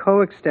minds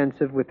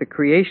coextensive with the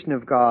creation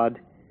of God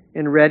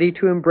and ready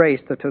to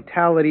embrace the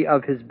totality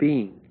of His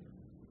being?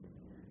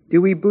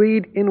 Do we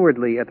bleed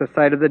inwardly at the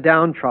sight of the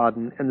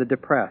downtrodden and the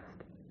depressed?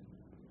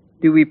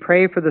 Do we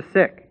pray for the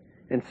sick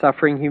and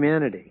suffering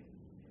humanity?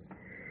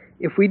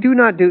 If we do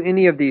not do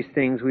any of these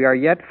things, we are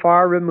yet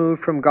far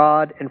removed from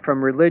God and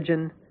from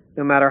religion,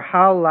 no matter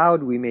how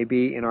loud we may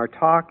be in our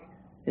talk,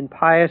 and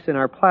pious in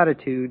our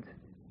platitudes,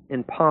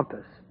 and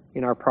pompous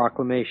in our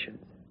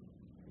proclamations.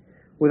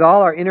 With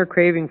all our inner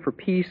craving for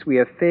peace, we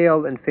have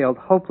failed and failed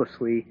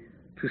hopelessly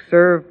to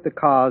serve the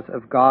cause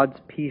of God's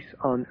peace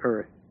on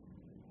earth.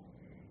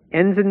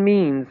 Ends and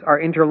means are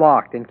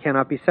interlocked and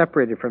cannot be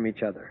separated from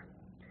each other.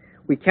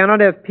 We cannot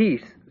have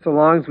peace so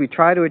long as we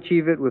try to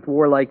achieve it with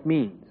warlike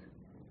means,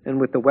 and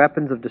with the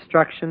weapons of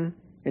destruction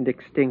and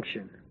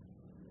extinction.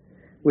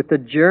 With the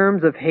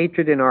germs of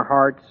hatred in our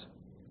hearts,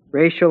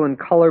 racial and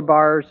color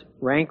bars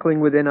rankling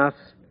within us,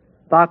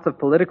 thoughts of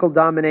political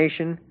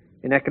domination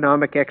and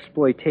economic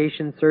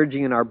exploitation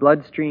surging in our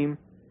bloodstream,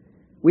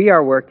 we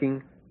are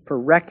working for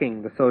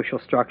wrecking the social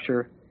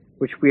structure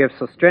which we have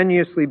so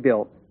strenuously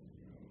built,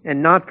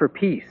 and not for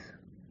peace,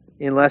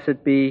 unless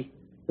it be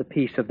the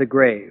peace of the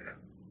grave.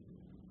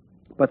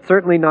 But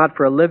certainly not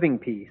for a living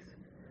peace,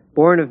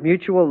 born of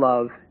mutual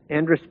love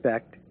and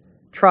respect,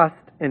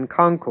 trust and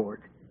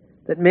concord,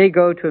 that may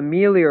go to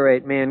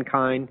ameliorate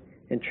mankind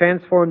and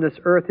transform this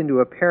earth into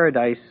a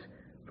paradise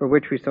for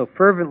which we so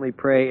fervently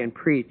pray and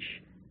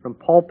preach from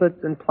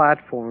pulpits and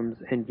platforms,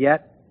 and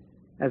yet,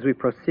 as we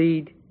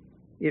proceed,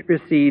 it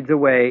recedes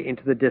away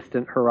into the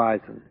distant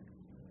horizon.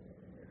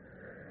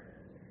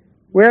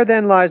 Where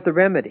then lies the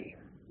remedy?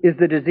 Is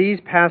the disease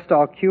past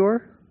all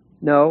cure?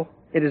 No,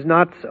 it is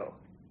not so.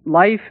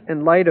 Life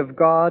and light of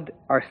God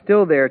are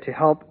still there to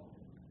help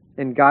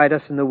and guide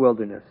us in the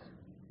wilderness.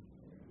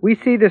 We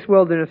see this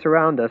wilderness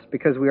around us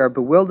because we are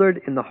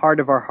bewildered in the heart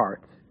of our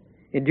hearts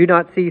and do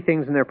not see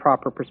things in their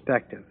proper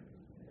perspective.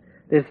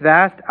 This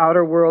vast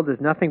outer world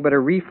is nothing but a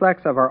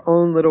reflex of our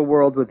own little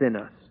world within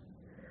us.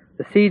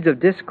 The seeds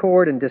of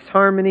discord and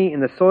disharmony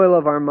in the soil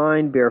of our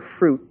mind bear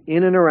fruit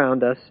in and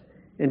around us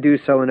and do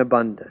so in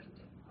abundance.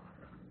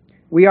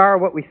 We are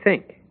what we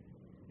think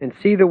and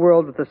see the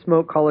world with the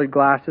smoke-colored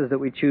glasses that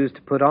we choose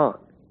to put on.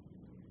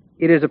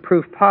 It is a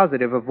proof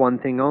positive of one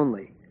thing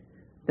only,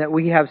 that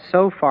we have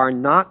so far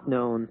not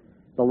known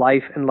the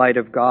life and light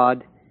of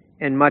God,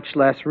 and much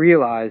less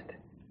realized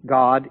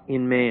God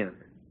in man.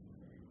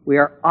 We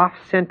are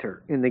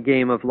off-center in the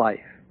game of life.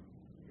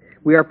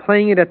 We are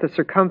playing it at the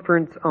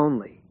circumference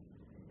only,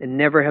 and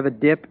never have a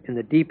dip in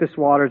the deepest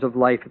waters of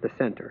life at the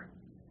center.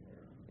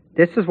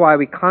 This is why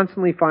we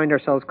constantly find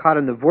ourselves caught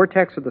in the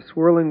vortex of the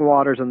swirling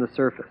waters on the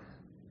surface.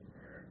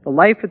 The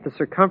life at the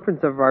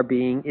circumference of our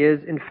being is,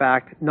 in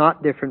fact,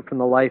 not different from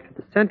the life at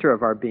the center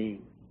of our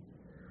being.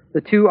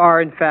 The two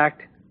are, in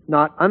fact,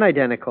 not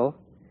unidentical,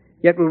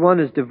 yet when one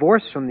is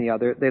divorced from the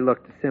other, they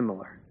look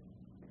dissimilar.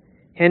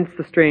 Hence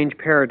the strange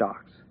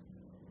paradox.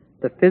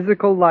 The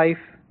physical life,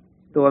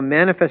 though a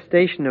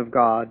manifestation of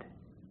God,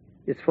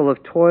 is full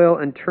of toil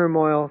and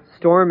turmoil,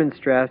 storm and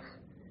stress,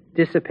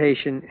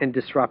 dissipation and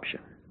disruption.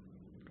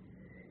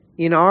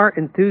 In our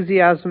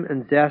enthusiasm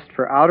and zest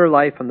for outer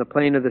life on the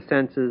plane of the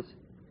senses,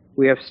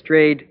 we have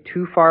strayed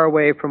too far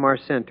away from our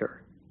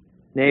center.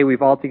 Nay,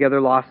 we've altogether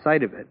lost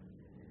sight of it.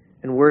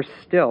 And worse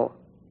still,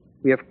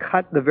 we have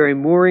cut the very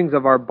moorings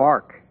of our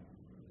bark.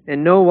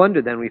 And no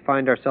wonder then we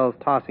find ourselves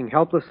tossing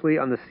helplessly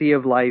on the sea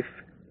of life.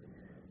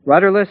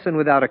 Rudderless and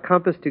without a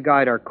compass to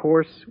guide our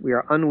course, we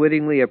are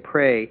unwittingly a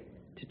prey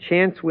to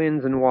chance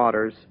winds and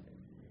waters,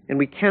 and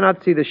we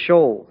cannot see the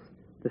shoals,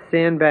 the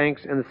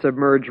sandbanks, and the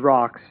submerged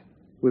rocks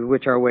with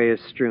which our way is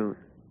strewn.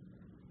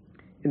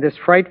 In this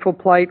frightful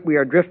plight, we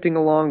are drifting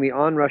along the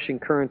onrushing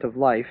current of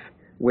life.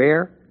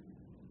 Where?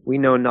 We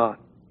know not.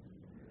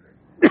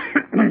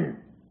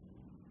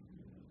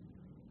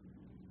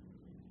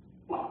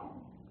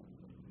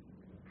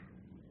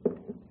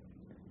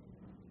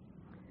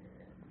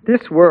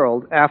 This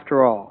world,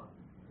 after all,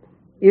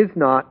 is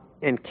not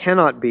and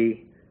cannot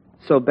be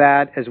so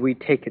bad as we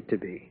take it to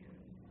be.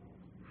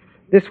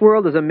 This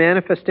world is a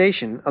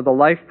manifestation of the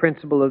life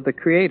principle of the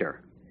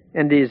Creator,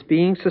 and is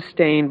being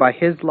sustained by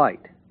His light.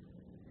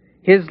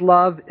 His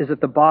love is at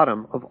the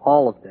bottom of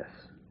all of this.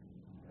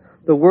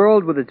 The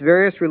world with its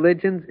various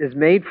religions is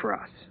made for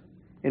us,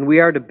 and we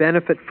are to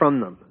benefit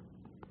from them.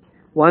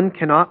 One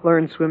cannot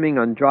learn swimming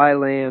on dry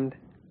land.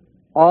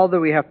 All that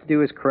we have to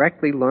do is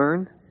correctly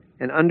learn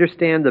and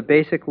understand the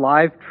basic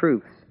live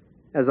truths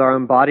as are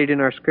embodied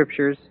in our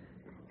scriptures,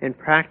 and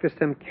practice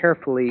them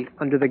carefully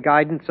under the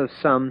guidance of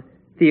some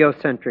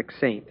theocentric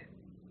saint.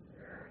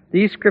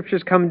 These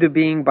scriptures come into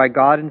being by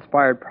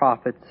God-inspired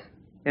prophets,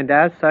 and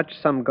as such,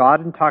 some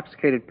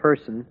God-intoxicated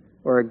person,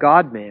 or a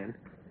God-man,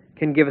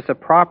 can give us a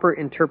proper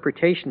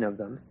interpretation of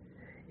them,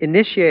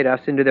 initiate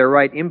us into their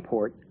right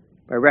import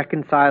by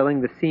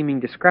reconciling the seeming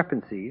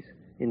discrepancies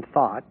in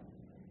thought,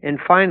 and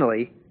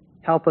finally,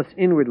 help us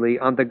inwardly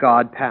on the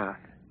God path.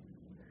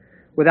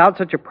 Without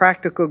such a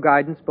practical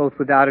guidance, both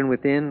without and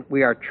within,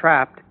 we are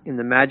trapped in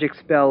the magic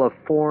spell of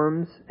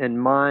forms and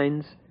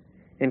minds,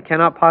 and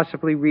cannot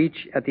possibly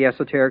reach at the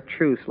esoteric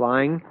truths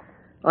lying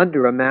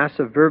under a mass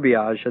of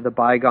verbiage of the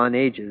bygone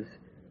ages,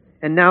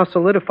 and now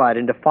solidified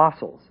into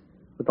fossils,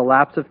 with the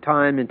lapse of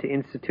time into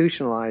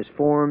institutionalized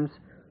forms,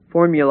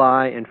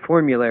 formulae, and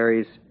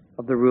formularies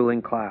of the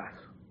ruling class.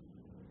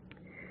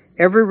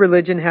 Every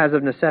religion has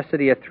of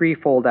necessity a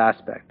threefold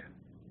aspect.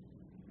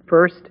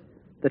 First,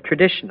 the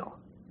traditional,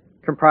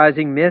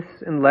 comprising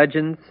myths and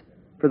legends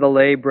for the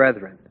lay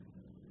brethren.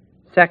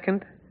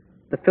 Second,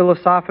 the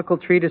philosophical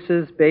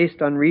treatises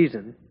based on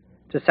reason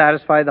to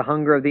satisfy the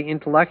hunger of the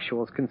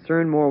intellectuals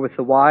concerned more with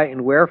the why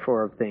and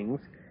wherefore of things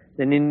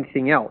than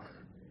anything else,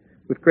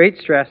 with great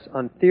stress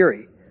on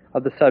theory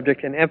of the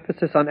subject and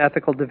emphasis on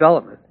ethical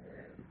development,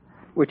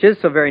 which is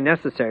so very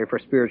necessary for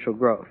spiritual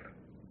growth.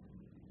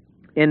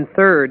 And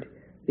third,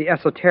 the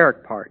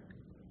esoteric part,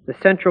 the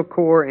central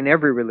core in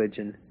every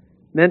religion,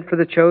 meant for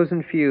the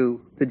chosen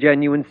few, the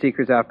genuine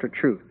seekers after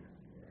truth.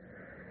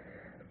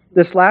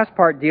 This last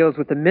part deals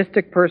with the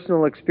mystic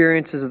personal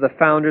experiences of the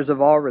founders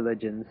of all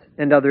religions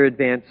and other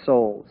advanced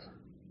souls.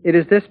 It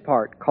is this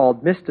part,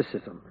 called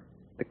mysticism,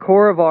 the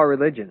core of all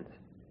religions,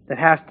 that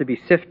has to be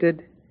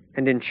sifted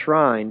and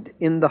enshrined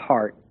in the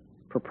heart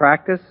for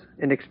practice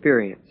and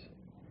experience.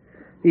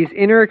 These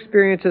inner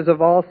experiences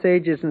of all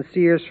sages and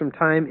seers from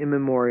time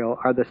immemorial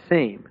are the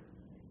same,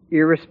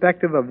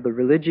 irrespective of the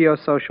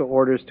religio-social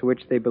orders to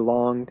which they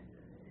belonged,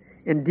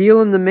 and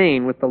deal in the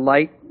main with the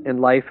light and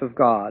life of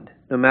God,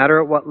 no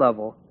matter at what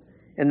level,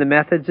 and the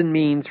methods and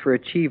means for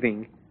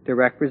achieving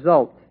direct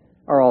results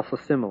are also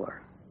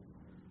similar.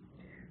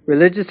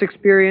 Religious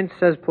experience,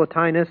 says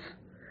Plotinus,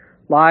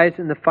 lies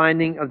in the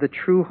finding of the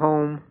true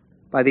home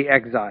by the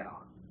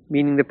exile,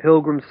 meaning the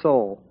pilgrim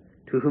soul,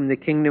 to whom the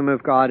kingdom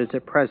of God is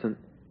at present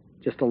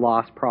just a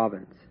lost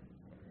province.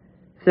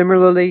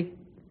 Similarly,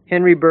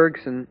 Henry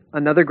Bergson,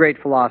 another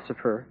great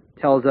philosopher,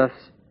 tells us,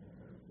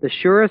 the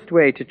surest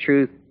way to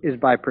truth is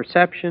by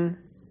perception,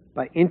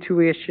 by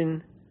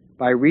intuition,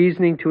 by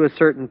reasoning to a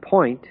certain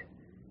point,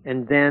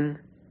 and then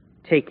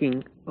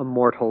taking a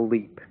mortal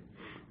leap.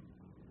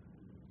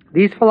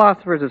 These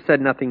philosophers have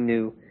said nothing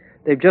new.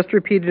 They've just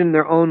repeated in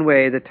their own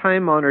way the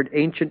time-honored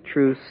ancient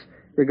truths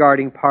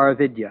regarding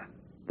paravidya,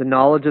 the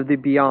knowledge of the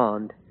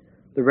beyond,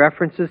 the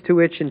references to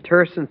which in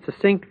terse and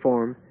succinct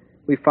form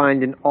we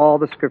find in all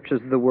the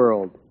scriptures of the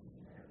world.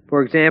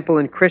 For example,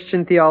 in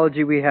Christian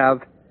theology we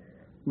have,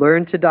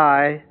 learn to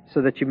die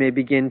so that you may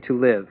begin to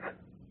live.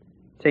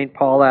 St.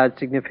 Paul adds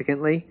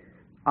significantly,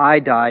 I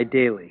die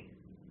daily.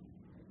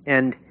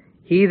 And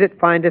he that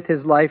findeth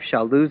his life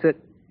shall lose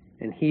it,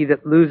 and he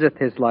that loseth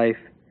his life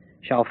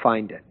shall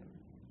find it.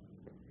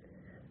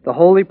 The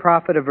holy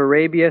prophet of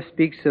Arabia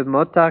speaks of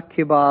mota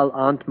kibal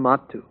ant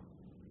matu,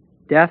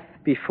 death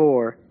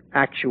before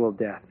actual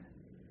death.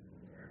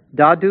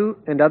 Dadu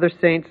and other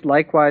saints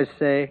likewise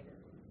say,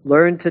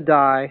 learn to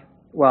die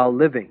while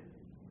living,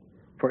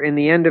 for in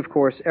the end, of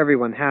course,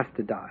 everyone has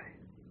to die.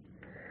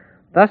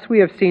 Thus we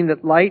have seen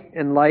that light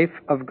and life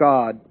of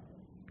God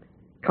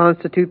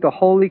constitute the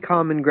holy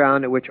common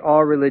ground at which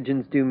all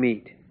religions do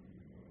meet.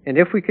 And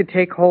if we could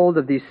take hold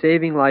of these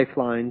saving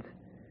lifelines,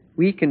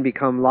 we can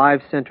become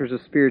live centers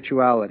of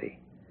spirituality,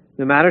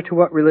 no matter to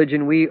what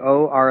religion we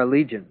owe our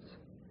allegiance,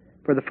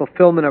 for the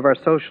fulfillment of our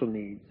social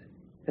needs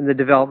and the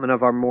development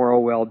of our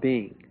moral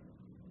well-being.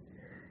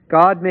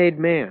 God made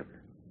man,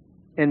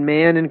 and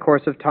man in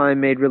course of time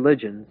made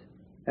religions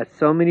as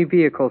so many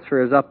vehicles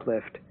for his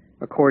uplift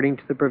according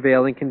to the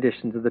prevailing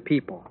conditions of the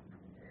people.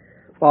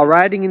 While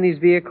riding in these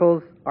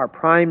vehicles, our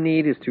prime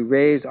need is to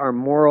raise our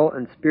moral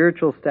and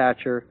spiritual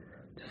stature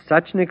to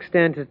such an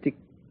extent as to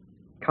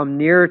come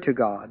nearer to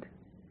God,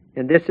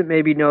 and this, it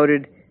may be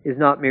noted, is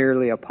not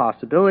merely a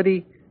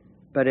possibility,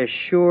 but as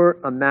sure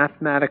a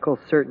mathematical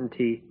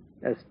certainty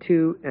as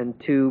 2 and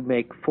 2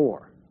 make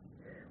 4,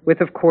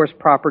 with, of course,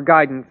 proper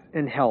guidance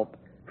and help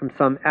from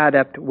some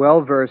adept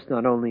well-versed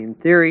not only in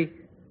theory,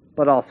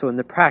 but also in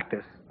the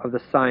practice of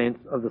the science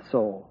of the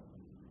soul.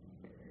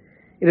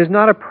 It is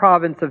not a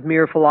province of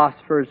mere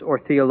philosophers or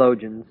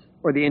theologians,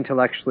 or the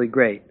intellectually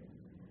great.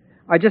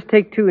 I just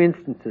take 2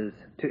 instances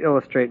to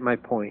illustrate my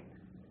point.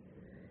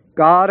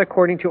 God,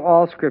 according to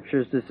all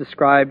scriptures, is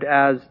described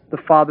as the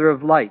Father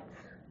of lights,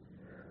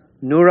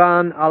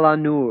 Nuran ala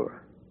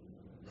Nur,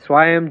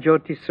 Swayam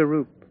Jyoti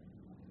Sarup,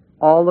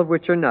 all of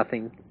which are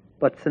nothing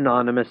but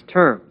synonymous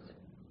terms,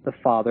 the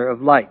Father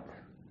of lights.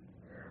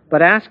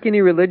 But ask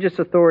any religious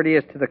authority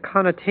as to the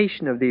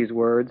connotation of these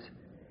words,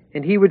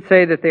 and he would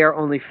say that they are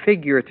only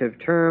figurative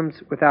terms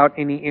without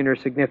any inner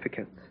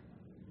significance.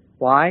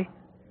 Why?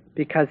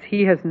 Because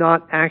he has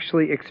not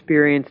actually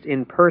experienced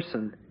in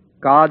person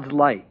God's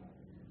light,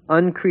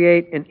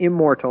 uncreate and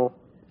immortal,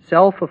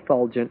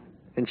 self-effulgent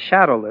and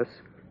shadowless,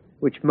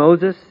 which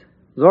Moses,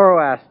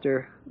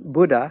 Zoroaster,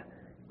 Buddha,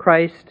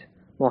 Christ,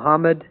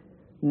 Muhammad,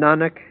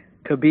 Nanak,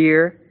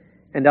 Kabir,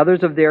 and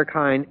others of their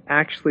kind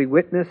actually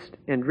witnessed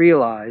and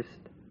realized,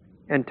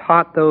 and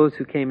taught those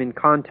who came in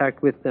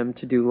contact with them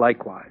to do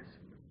likewise.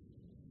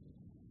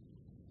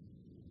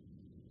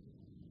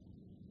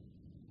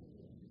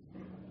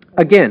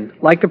 Again,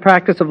 like the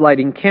practice of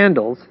lighting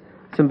candles,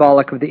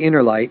 symbolic of the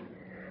inner light,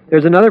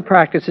 there's another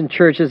practice in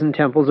churches and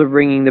temples of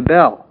ringing the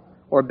bell,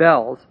 or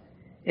bells,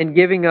 and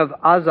giving of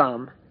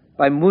azam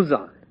by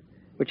muzan,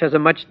 which has a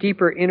much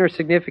deeper inner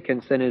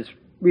significance than is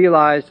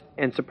realized,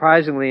 and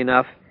surprisingly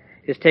enough,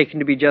 is taken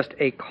to be just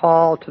a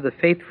call to the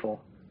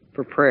faithful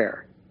for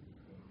prayer.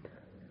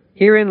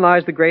 Herein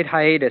lies the great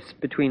hiatus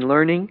between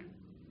learning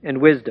and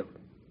wisdom,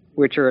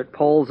 which are at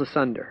poles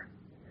asunder.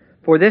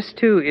 For this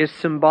too is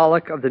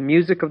symbolic of the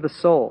music of the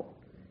soul,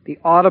 the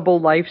audible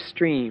life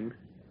stream,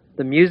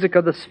 the music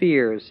of the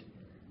spheres,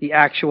 the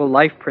actual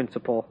life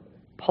principle,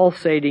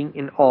 pulsating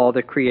in all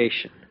the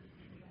creation.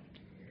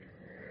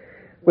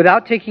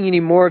 Without taking any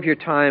more of your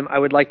time, I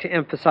would like to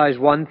emphasize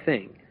one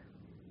thing,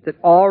 that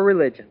all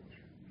religions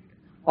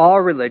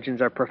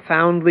are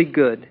profoundly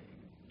good,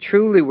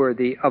 truly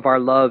worthy of our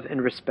love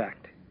and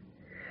respect.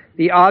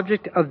 The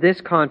object of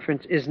this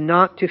conference is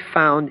not to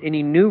found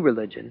any new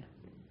religion,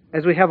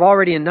 as we have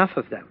already enough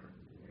of them,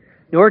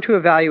 nor to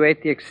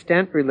evaluate the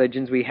extant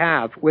religions we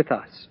have with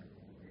us.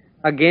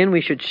 Again,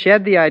 we should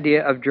shed the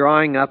idea of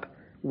drawing up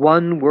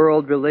one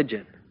world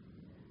religion.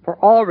 For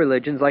all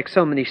religions, like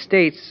so many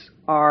states,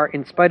 are,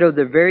 in spite of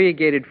their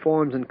variegated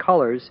forms and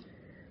colors,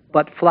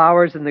 but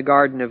flowers in the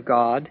garden of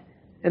God,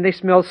 and they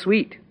smell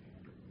sweet.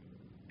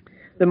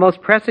 The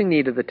most pressing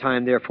need of the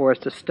time, therefore, is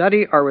to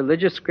study our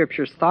religious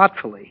scriptures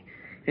thoughtfully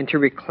and to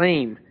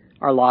reclaim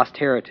our lost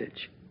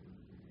heritage.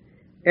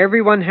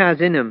 Everyone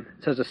has in him,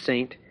 says a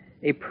saint,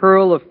 a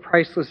pearl of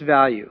priceless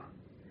value,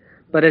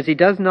 but as he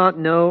does not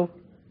know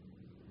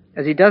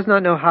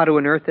how to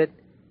unearth it,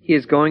 he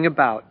is going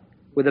about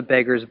with a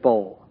beggar's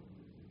bowl.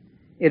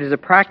 It is a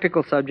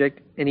practical subject,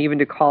 and even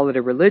to call it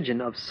a religion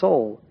of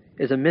soul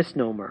is a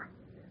misnomer,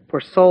 for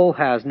soul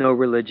has no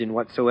religion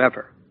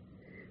whatsoever.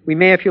 We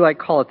may, if you like,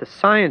 call it the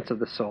science of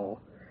the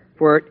soul,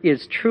 for it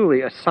is truly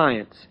a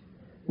science,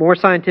 more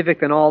scientific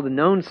than all the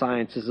known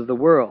sciences of the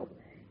world,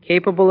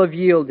 capable of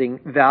yielding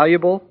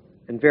valuable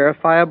and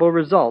verifiable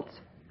results,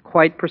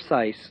 quite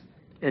precise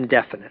and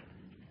definite.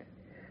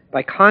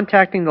 By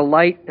contacting the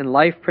light and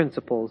life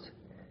principles,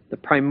 the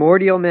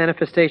primordial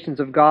manifestations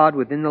of God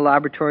within the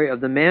laboratory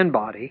of the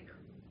man-body,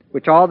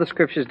 which all the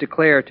scriptures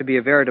declare to be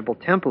a veritable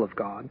temple of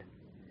God,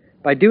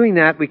 by doing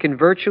that we can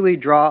virtually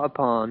draw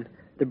upon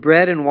the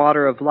bread and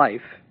water of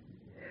life,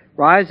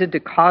 rise into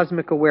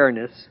cosmic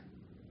awareness,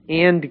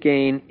 and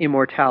gain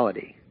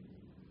immortality.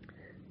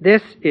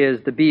 This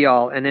is the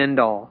be-all and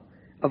end-all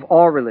of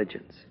all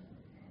religions,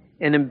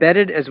 and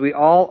embedded as we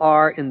all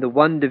are in the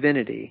one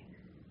divinity,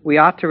 we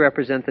ought to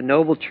represent the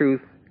noble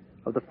truth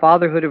of the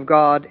fatherhood of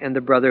God and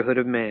the brotherhood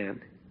of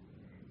man.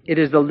 It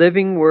is the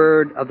living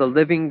word of the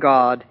living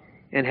God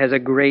and has a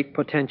great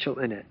potential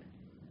in it.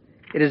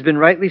 It has been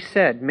rightly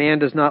said, man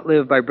does not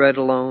live by bread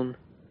alone,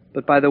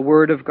 but by the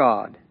word of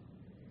God.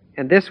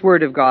 And this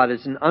word of God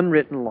is an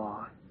unwritten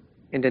law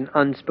and an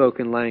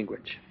unspoken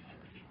language.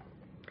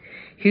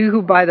 He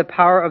who by the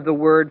power of the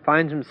word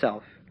finds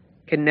himself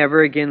can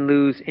never again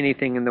lose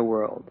anything in the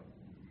world.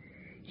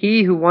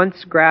 He who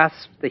once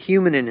grasps the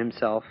human in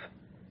himself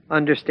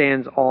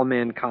understands all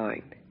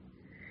mankind.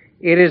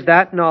 It is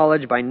that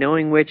knowledge by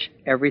knowing which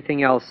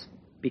everything else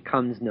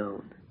becomes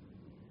known.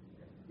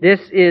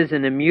 This is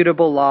an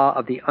immutable law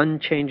of the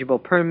unchangeable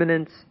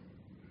permanence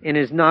and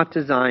is not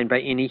designed by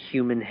any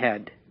human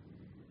head.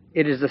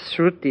 It is the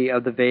Shruti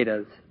of the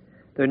Vedas,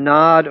 the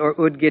Nad or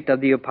Udgit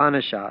of the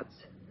Upanishads,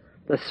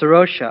 the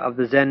Sarosha of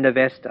the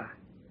Zend-Avesta,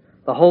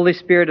 the Holy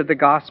Spirit of the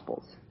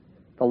Gospels,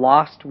 the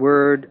lost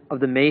word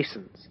of the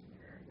Masons,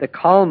 the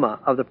Kalma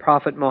of the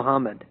Prophet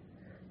Muhammad,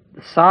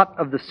 the Sat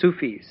of the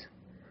Sufis,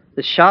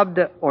 the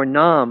Shabda or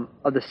Nam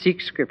of the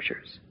Sikh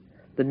scriptures,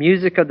 the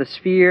music of the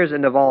spheres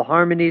and of all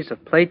harmonies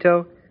of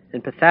Plato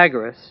and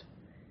Pythagoras,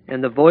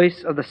 and the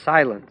voice of the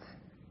silence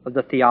of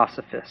the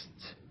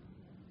Theosophists.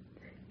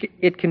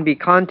 It can be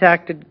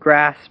contacted,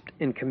 grasped,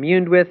 and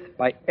communed with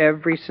by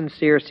every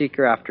sincere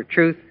seeker after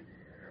truth,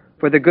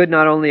 for the good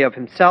not only of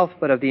himself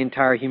but of the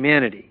entire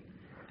humanity,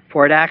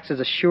 for it acts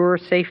as a sure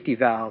safety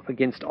valve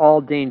against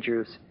all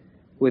dangers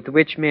with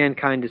which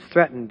mankind is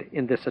threatened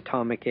in this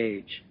atomic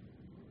age.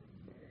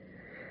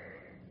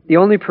 The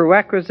only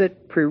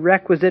prerequisite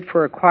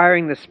for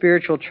acquiring the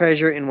spiritual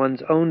treasure in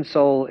one's own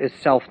soul is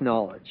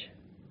self-knowledge.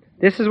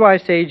 This is why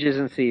sages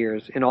and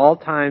seers, in all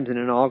times and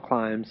in all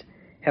climes,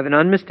 have in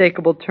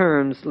unmistakable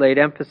terms laid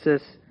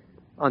emphasis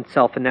on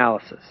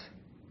self-analysis.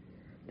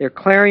 Their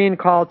clarion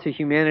call to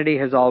humanity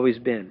has always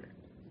been,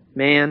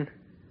 man,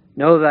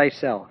 know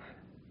thyself.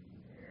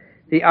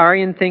 The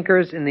Aryan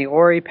thinkers in the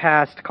Ori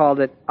past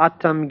called it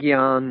Attam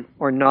Gyan,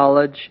 or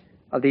knowledge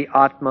of the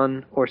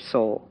Atman, or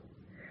soul.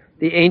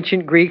 The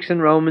ancient Greeks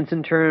and Romans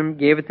in turn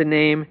gave it the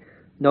name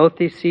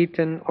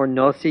Nothisitan or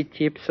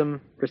Nositipsum,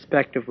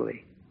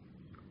 respectively.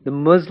 The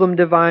Muslim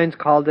divines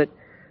called it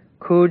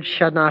Kuj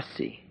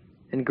Shanasi,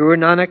 and Guru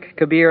Nanak,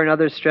 Kabir, and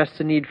others stressed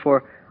the need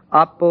for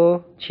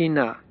Apo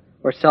China,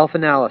 or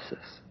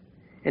self-analysis,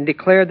 and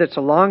declared that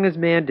so long as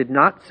man did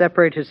not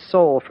separate his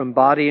soul from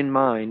body and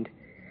mind,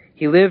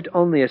 he lived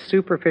only a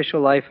superficial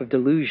life of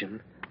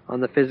delusion on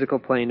the physical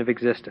plane of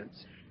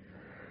existence.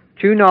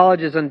 True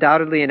knowledge is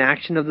undoubtedly an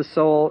action of the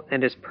soul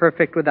and is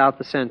perfect without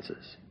the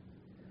senses.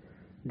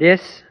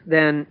 This,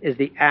 then, is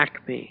the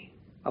acme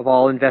of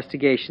all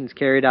investigations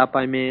carried out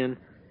by man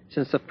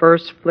since the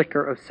first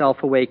flicker of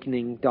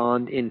self-awakening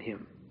dawned in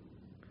him.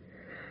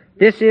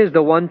 This is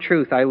the one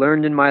truth I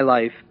learned in my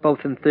life,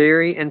 both in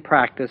theory and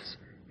practice,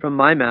 from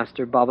my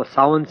master, Baba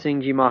Sawan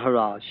Singh Ji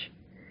Maharaj,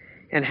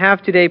 and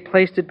have today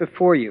placed it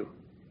before you,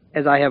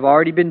 as I have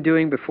already been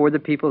doing before the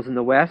peoples in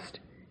the West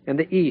and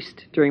the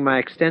East during my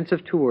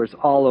extensive tours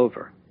all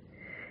over,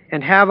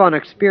 and have on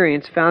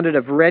experience found it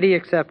of ready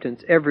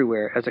acceptance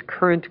everywhere as a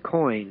current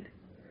coin,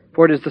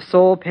 for it is the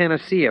sole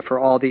panacea for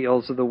all the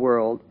ills of the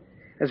world,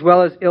 as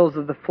well as ills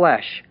of the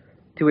flesh,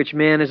 to which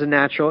man is a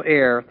natural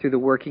heir through the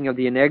working of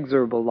the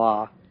inexorable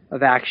law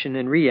of action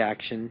and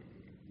reaction,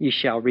 ye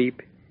shall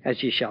reap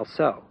as ye shall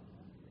sow.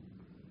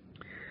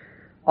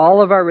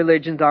 All of our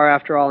religions are,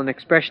 after all, an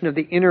expression of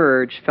the inner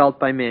urge felt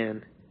by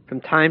man,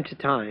 from time to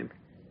time,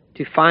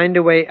 to find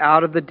a way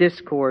out of the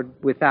discord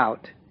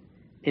without,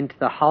 into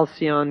the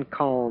halcyon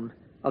calm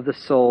of the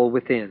soul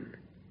within.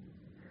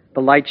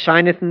 The light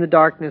shineth in the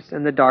darkness,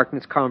 and the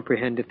darkness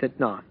comprehendeth it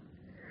not.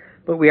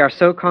 But we are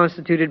so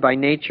constituted by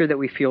nature that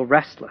we feel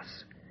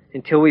restless,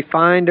 until we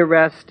find a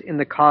rest in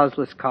the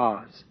causeless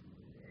cause.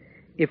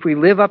 If we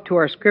live up to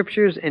our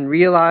scriptures and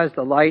realize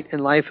the light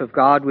and life of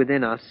God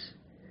within us,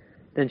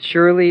 then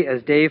surely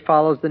as day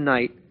follows the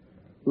night,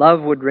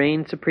 love would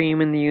reign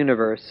supreme in the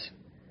universe,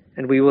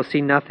 and we will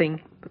see nothing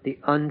but the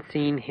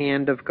unseen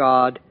hand of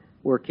God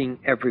working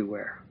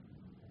everywhere.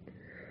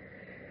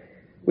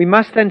 We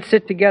must then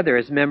sit together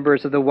as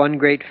members of the one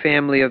great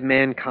family of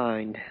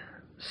mankind,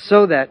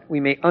 so that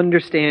we may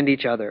understand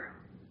each other.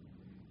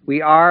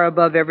 We are,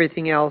 above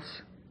everything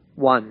else,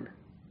 one.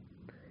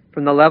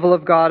 From the level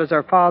of God as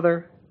our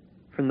Father,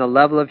 from the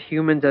level of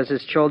humans as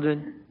His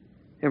children,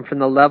 and from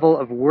the level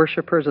of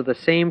worshippers of the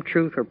same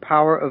truth or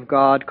power of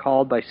God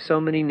called by so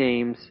many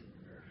names,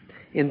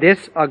 in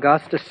this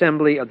august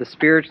assembly of the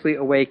spiritually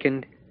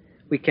awakened,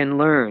 we can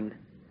learn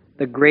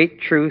the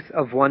great truth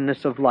of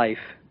oneness of life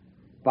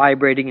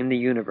vibrating in the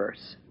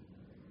universe.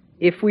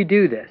 If we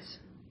do this,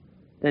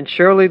 then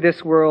surely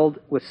this world,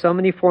 with so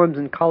many forms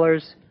and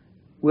colors,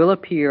 will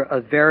appear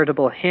a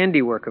veritable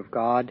handiwork of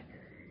God,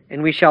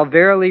 and we shall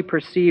verily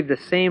perceive the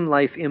same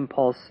life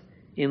impulse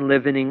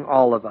enlivening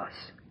all of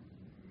us.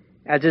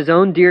 As His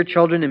own dear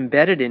children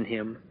embedded in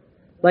Him,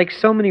 like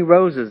so many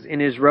roses in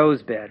His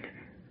rose bed,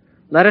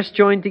 let us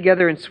join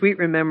together in sweet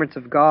remembrance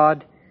of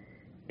God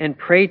and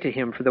pray to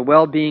Him for the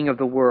well-being of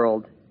the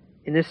world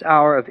in this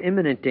hour of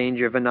imminent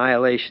danger of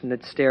annihilation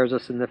that stares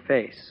us in the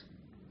face.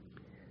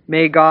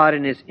 May God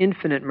in His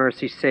infinite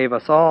mercy save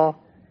us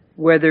all,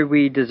 whether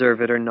we deserve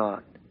it or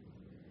not.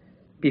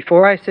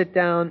 Before I sit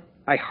down,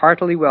 I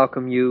heartily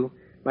welcome you,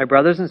 my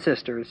brothers and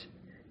sisters,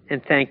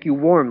 and thank you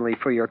warmly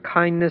for your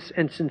kindness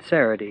and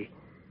sincerity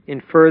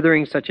in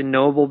furthering such a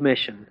noble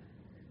mission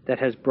that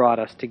has brought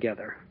us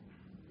together.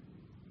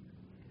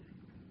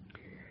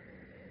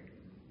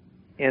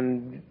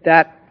 And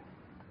that,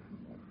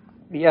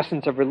 the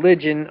essence of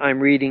religion,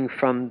 I'm reading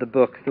from the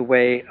book The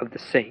Way of the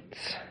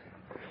Saints.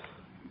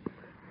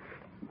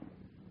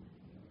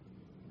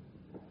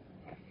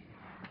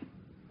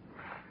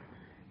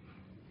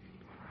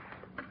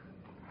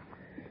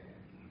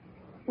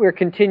 We're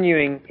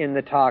continuing in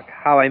the talk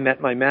How I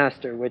Met My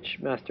Master, which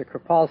Master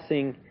Kirpal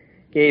Singh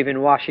gave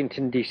in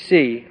Washington,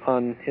 D.C.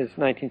 on his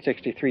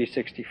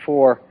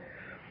 1963-64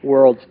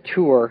 World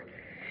Tour.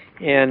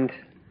 And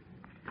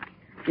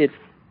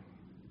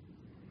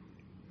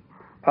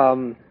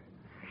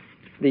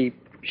the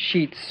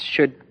sheets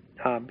should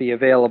be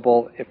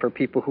available for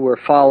people who are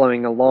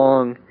following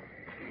along.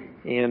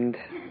 And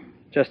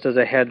just as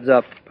a heads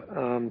up,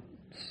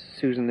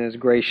 Susan has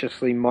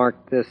graciously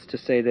marked this to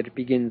say that it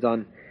begins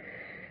on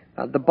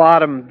the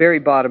bottom, very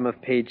bottom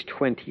of page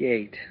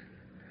 28.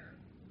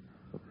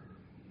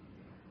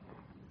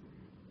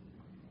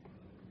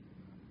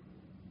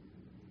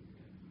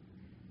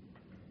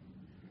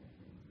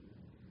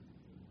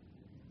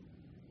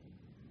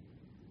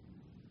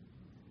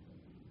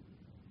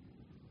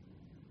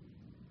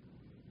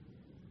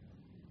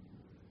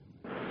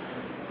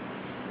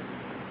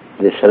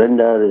 The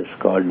surrender is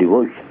called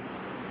devotion.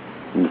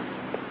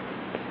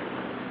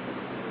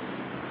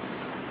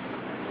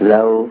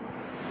 Love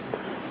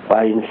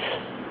finds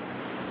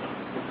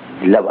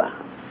lover.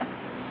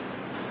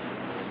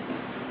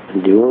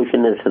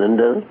 Devotion and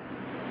surrender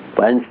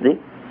finds the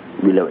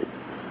beloved.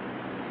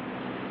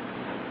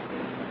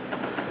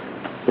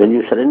 When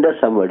you surrender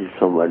somebody to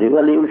somebody,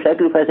 well, he will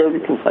sacrifice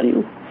everything for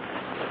you.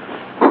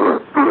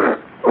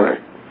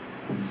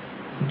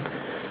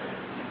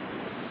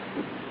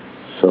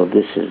 So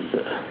this is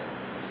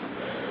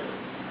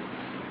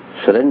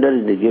surrender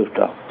is the gift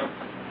of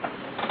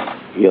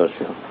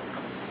yourself.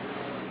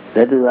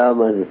 That is how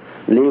much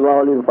leave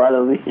all and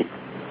follow me.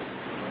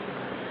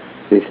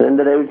 We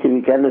surrender everything,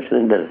 we cannot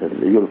surrender.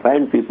 You'll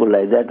find people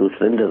like that who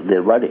surrender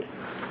their body.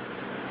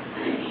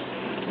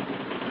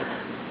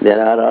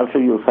 There are also,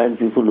 you'll find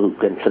people who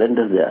can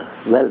surrender their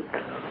wealth.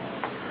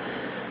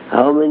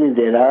 How many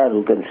there are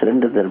who can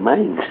surrender their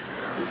minds?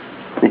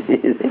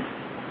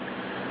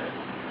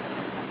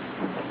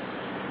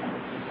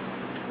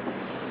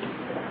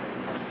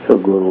 So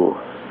Guru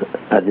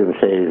Arjuna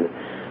says,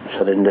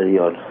 surrender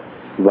your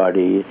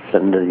body,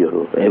 surrender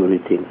your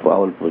everything,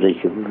 all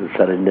possession,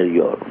 surrender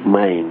your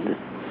mind,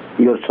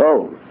 your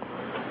soul.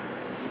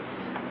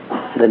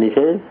 Then he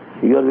says,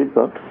 you are with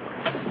God.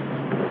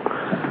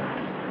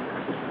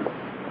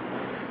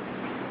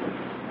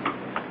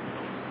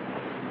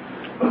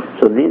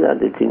 So these are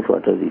the things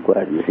what are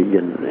required, you see,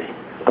 generally.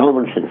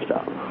 Common sense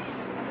talk.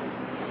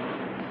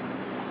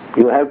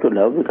 You have to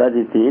love because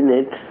it is in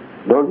it,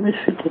 don't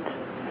misfit it.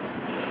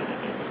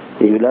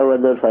 If you love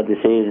others for the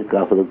sake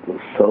of the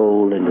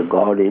soul and the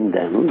God in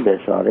them,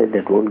 that's all right,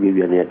 that won't give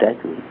you any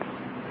attachment.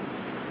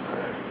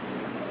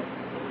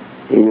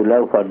 If you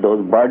love for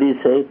those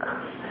bodies' sake,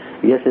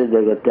 yesterday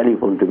they got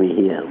telephoned to me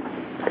here.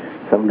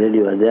 Some lady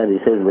was there, he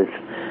says, my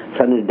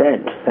son is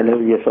dead,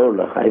 11 years old,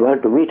 I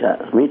want to meet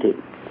him.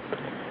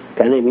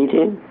 Can I meet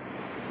him?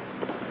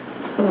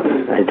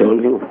 I told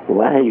him,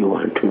 why you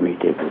want to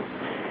meet him?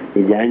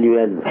 He joined you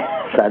as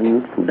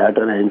son,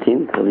 daughter,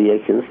 anything,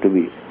 reactions to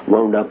be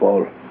wound up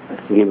all.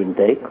 Give and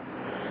take.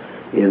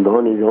 He has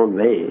gone his own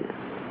way.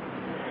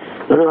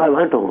 No, I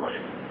want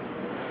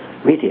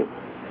to meet him.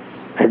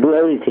 I do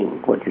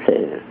everything, what you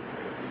say.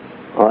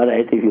 All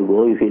right, if you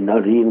go, if he's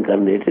not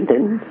reincarnated,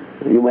 then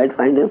you might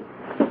find him.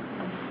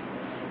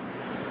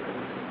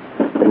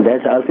 And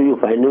that's also you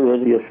find him where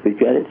your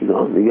spirituality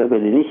gone. You have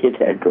an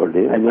initiate, I told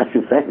you. I must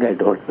be frank, I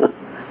told you.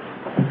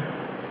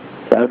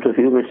 So after a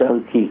few minutes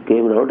he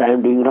came out, I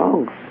am doing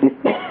wrong.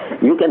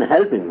 You can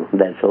help him,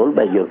 that's all,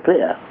 by your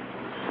prayer.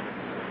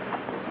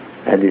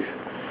 And his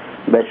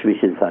best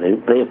wishes for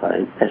him, pray for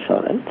him, that's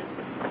all right.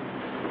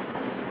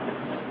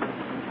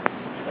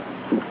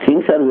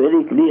 Things are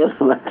very clear,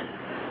 but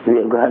we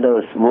have got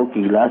our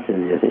smoky glasses,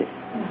 you see.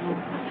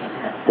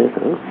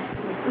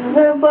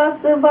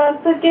 बस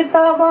बस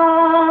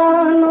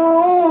किताबानो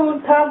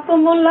ठप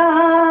मुला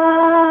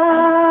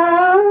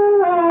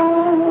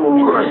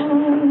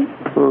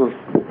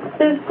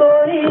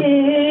कोई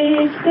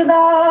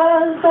इश्कदा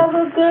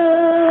सबक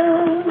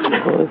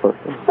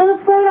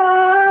पड़ा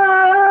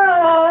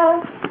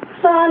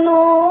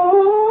सानो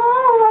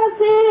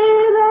असी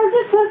रज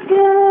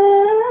सके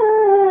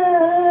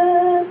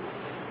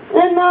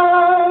ना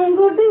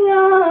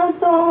गुडियां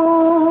तो.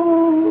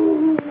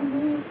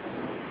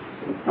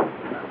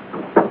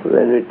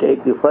 When we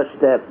take the first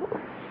step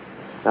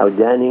of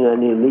joining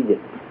any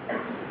religion,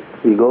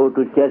 we go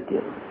to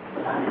churches,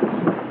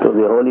 to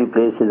the holy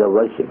places of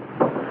worship,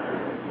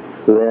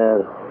 where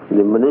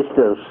the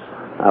ministers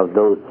of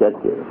those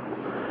churches,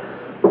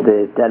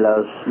 they tell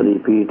us,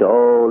 repeat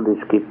all the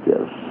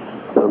scriptures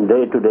from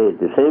day to day,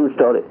 the same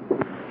story.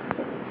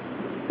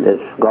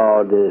 There's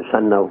God, the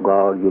Son of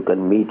God, you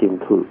can meet him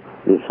through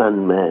the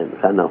Son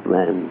of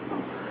Man.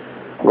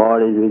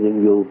 God is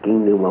within you,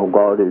 kingdom of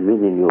God is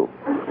within you.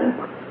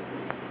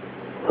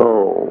 So,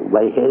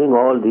 by hearing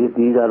all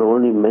these are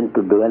only meant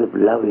to develop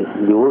love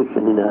and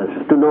devotion in us,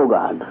 to know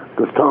God,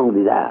 to strong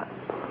desire.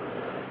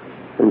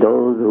 And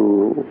those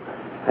who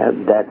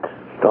have that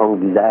strong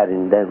desire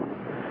in them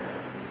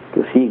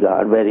to see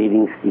God by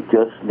reading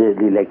scriptures,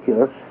 daily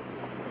lectures,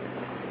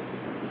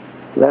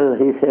 well,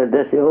 he said,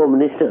 they say, oh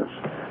ministers,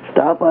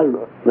 stop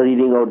all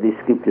reading out these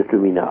scriptures to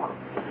me now.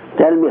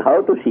 Tell me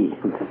how to see.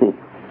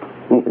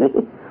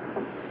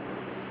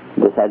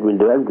 This had been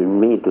developed in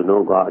me to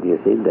know God, you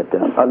see, that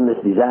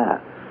earnest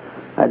desire.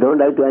 I don't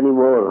like to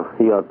anymore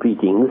your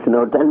preachings.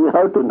 Now tell me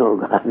how to know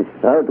God,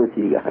 how to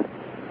see God.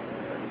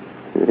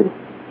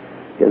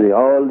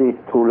 All these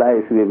through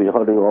life we have been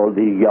holding all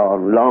these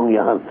long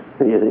yarns,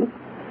 you see.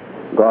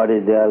 God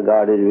is there,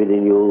 God is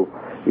within you.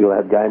 You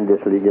have joined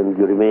this religion,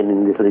 you remain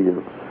in this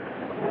religion.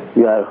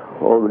 You are,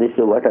 oh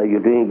minister, what are you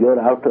doing? You are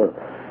after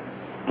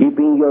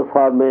keeping your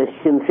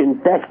formations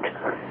intact.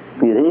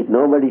 You see,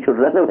 nobody should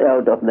run away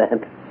out of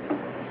that.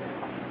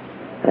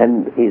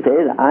 And he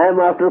says, I am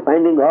after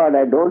finding God,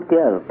 I don't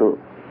care to.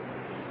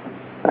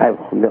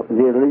 The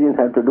religions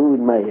have to do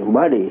with my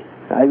body.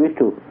 I wish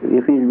to,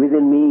 if he is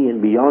within me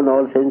and beyond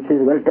all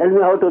senses, well, tell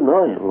me how to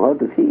know him, how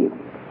to see him.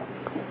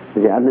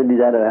 The ardent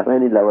desire of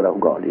any lover of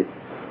God is.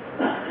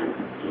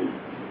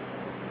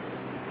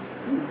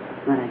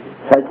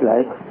 Such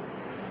like.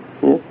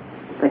 Yes?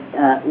 But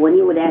when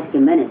you would ask a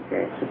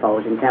minister,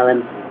 suppose, and tell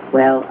him,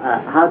 well,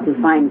 how to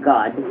find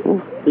God,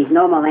 his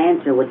normal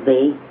answer would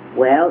be,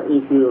 well,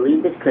 if you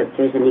read the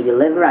scriptures and if you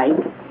live right,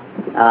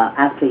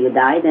 after you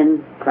die,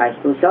 then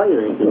Christ will show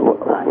you the kingdom of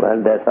God. Well,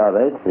 that's all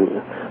right.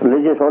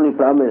 Religious only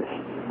promise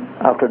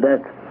after death,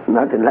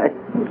 not in life.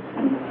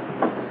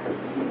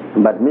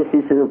 But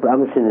mysticism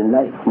promises in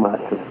life,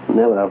 Master,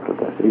 never after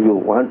death. If you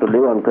want to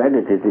live on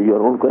credit, it is your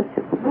own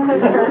question.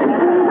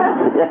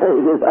 Yeah,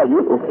 it is for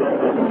you.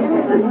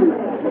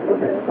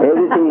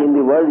 Everything in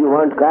the world you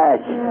want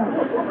cash.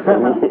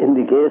 In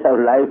the case of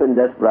life and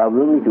death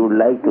problem, if you would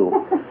like to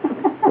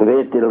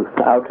wait till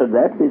after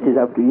that, it is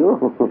up to you.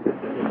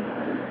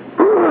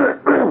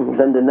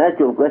 Then the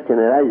natural question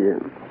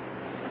arises.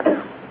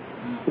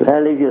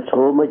 Well, if you're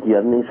so much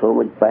yearning, so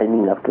much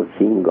pining after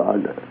seeing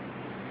God,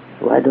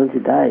 why don't you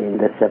die in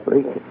that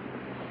separation?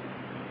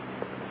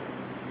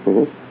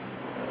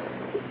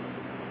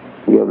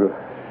 You have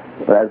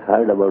perhaps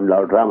heard about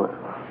Lord Rama.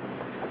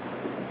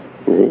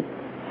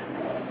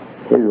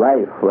 His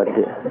wife was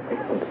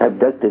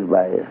abducted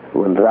by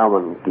one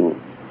Raman king.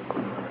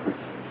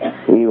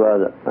 He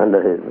was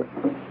under his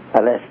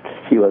arrest.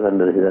 She was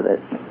under his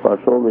arrest for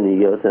so many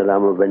years, and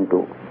Rama went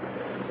to,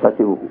 but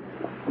he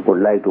would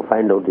like to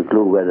find out the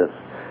clue whether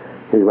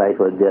his wife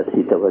was there,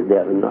 Sita was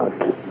there or not.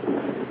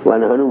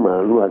 When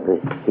Hanuman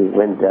he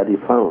went there, he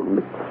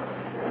found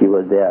she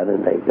was there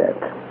and like that.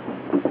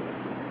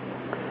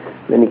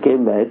 When he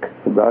came back,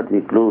 he brought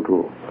the clue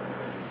to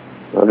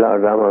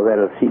Lord Rama,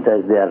 where Sita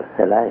is there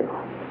alive.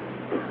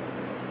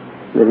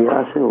 Then he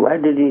asked him, why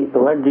did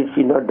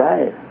she not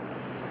die?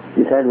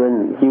 He said,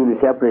 when she will be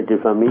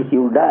separated from me, she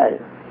will die.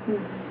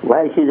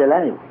 Why she is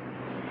alive?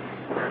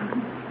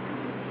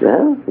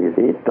 Well, you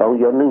see, strong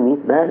yearning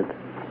means that.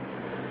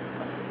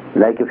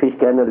 Like a fish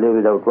cannot live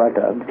without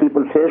water.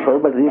 People say so,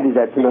 but really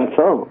that's not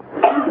so.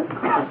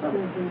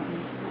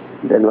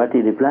 Then what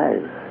he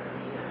replied?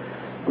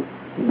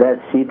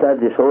 That Sita,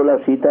 the soul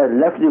of Sita,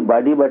 left the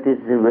body but is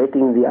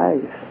waiting in the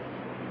eyes.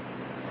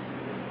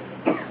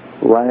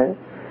 Why?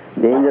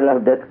 The angel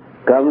of death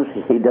comes,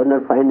 he does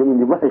not find him in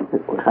the body,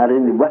 her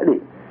in the body.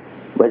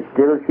 But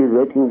still she is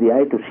waiting the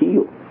eye to see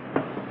you.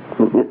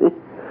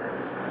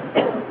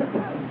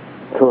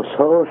 So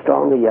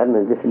strong a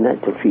yearning, this is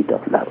natural feat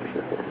of love.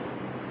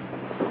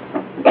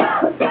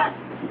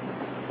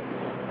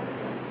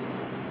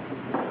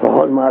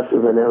 All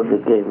masters, whenever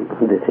they came,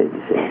 they say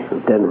the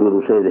same. Then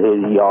Guru says,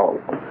 hey, y'all,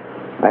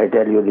 I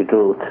tell you the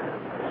truth.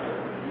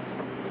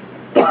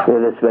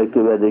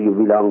 Irrespective whether you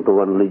belong to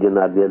one religion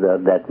or the other,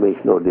 that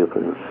makes no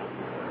difference.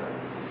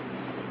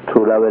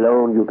 Through love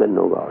alone you can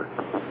know God.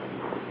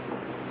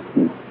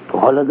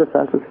 All others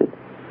also say,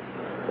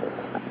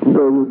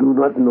 though you do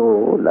not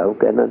know, love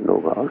cannot know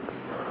God.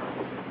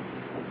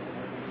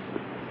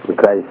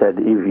 Christ said,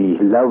 if ye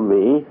love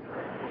me,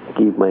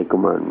 keep my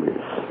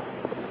commandments.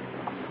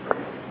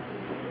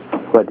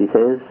 What he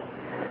says,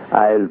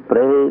 I will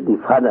pray the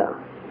Father,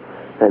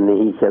 and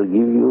he shall give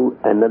you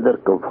another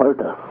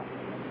comforter,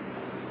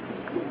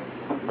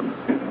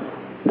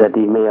 that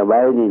he may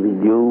abide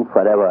with you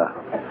forever,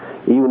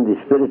 even the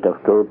Spirit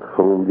of truth,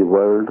 whom the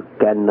world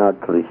cannot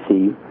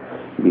receive,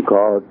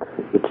 because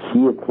it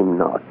seeth him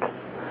not,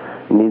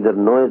 neither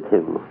knoweth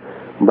him,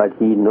 but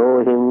ye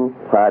know him,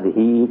 for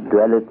he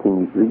dwelleth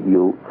with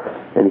you,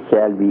 and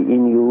shall be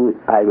in you.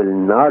 I will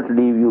not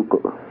leave you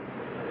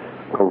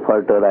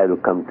comforter, I will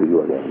come to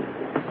you again.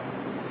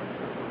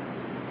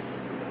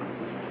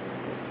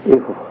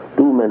 If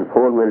 2 men,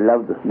 4 men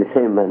love the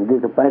same man, this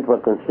is a point for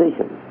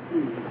consideration.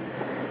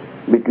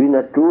 Between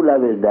the true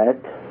love is that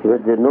where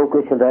there is no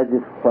question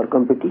rises for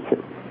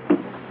competition.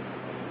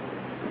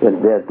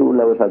 When there are 2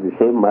 lovers of the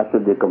same master,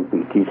 they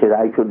compete. He says,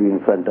 I should be in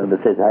front, other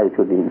says, I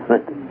should be in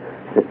front.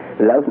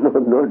 Love,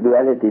 no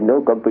duality,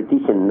 no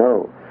competition,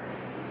 no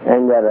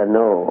anger,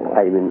 no,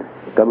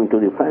 coming to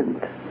the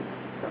front.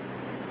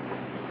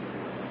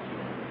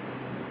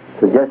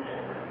 So just,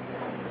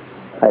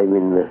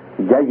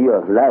 judge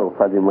your love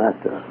for the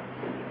master.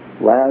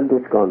 Why all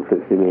these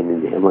conflicts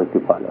remain among the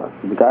followers?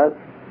 Because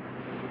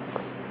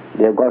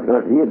they have got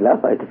not real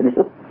love, I tell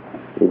you.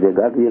 If they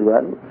got real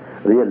love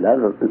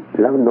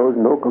knows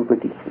no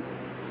competition.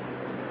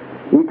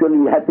 Each will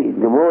be happy.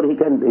 The more he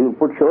will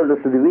put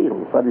shoulders to the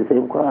wheel for the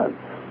same cause.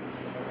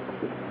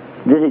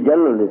 This is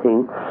generally the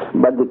thing.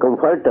 But the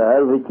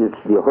Comforter, which is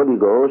the Holy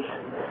Ghost,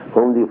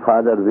 whom the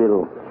Father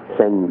will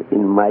send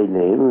in my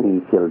name, he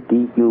shall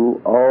teach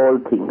you all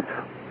things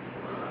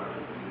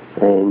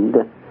and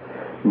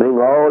bring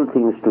all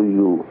things to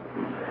you.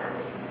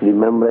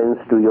 Remembrance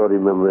to your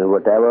remembrance.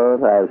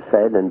 Whatever I have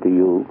said unto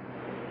you,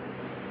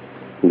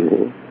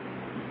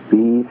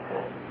 peace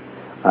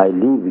I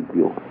leave with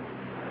you.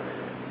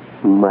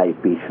 My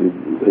peace will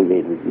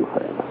remain with you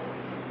forever.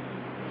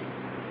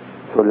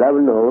 So love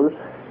knows,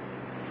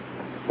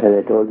 as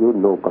I told you,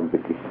 no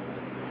competition.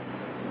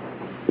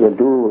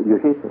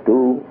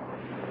 Two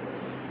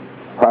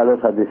followers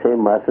of the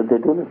same master, they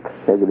do not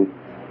agree.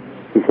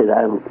 He says,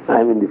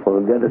 I'm in the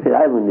forefront. The other says,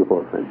 I'm in the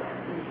forefront.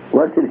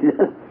 What's the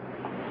reason?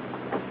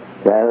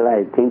 Well,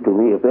 I think to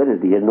me,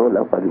 apparently, he has no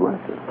love for the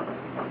master.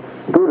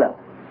 True love.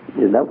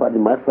 His love for the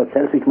master for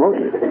selfish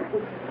motives.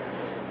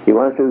 He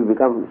wants to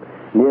become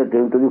near to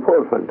him, to the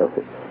forefront of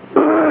it.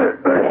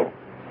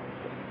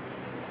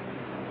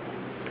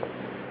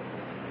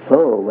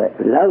 So,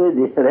 love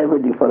is the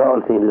remedy for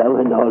all things. Love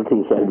and all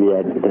things shall be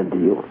added unto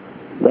you.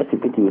 That's a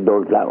pity you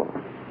don't love.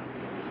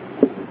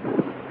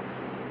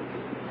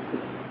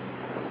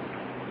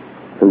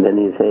 And then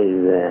he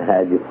says,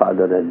 had the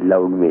Father had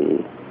loved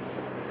me,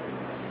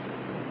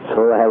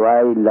 so have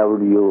I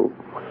loved you.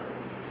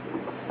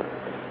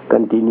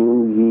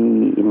 Continue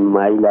ye in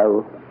my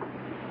love.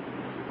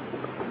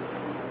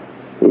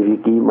 If you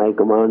keep my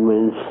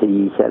commandments,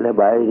 ye shall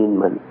abide in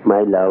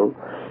my love,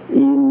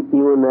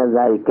 even as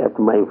I kept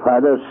my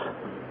Father's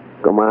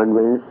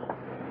commandments,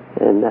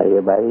 and I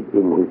abide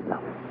in his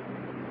love.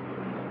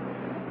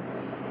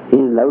 He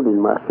loved his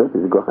master,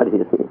 his God,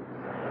 you see.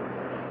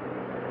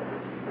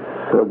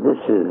 So this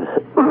is,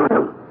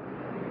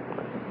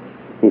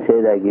 he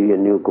says, I give you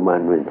new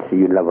commandments,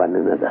 you love one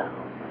another.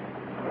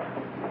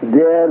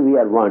 There we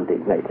are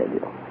wanting, I tell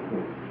you.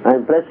 I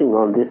am pressing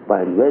on this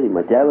point very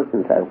much ever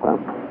since I have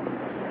come.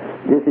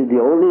 This is the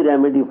only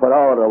remedy for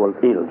all our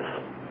ills.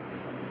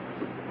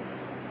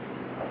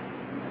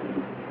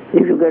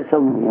 If you get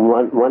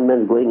one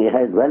man going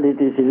ahead, well,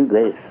 it is his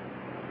grace.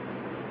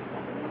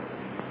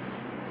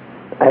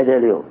 I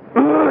tell you,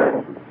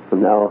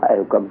 now I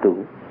have come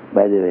to,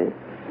 by the way,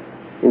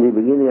 in the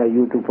beginning I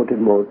used to put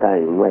in more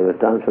time. I was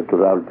transferred to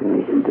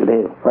Rawalpindi.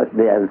 Today, first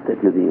day I will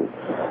tell you the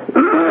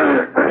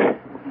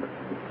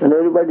and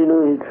everybody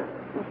knew it.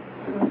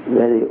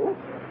 Very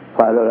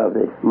follower of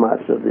the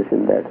master, this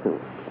and that.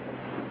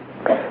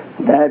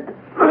 That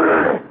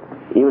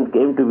even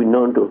came to be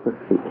known to,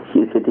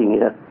 she is sitting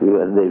here, we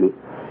were there.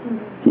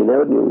 She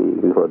never knew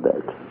me before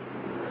that.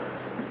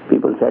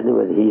 People said to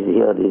me, he is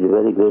here, he is a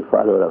very great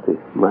follower of the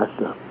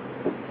master.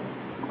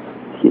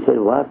 She said,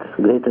 what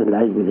greater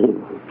lies with him?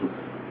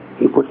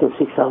 He puts in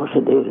 6 hours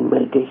a day in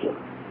meditation.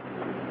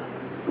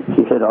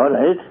 She said, all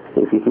right,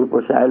 if he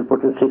puts, I will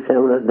put in 6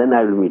 hours, then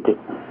I will meet him.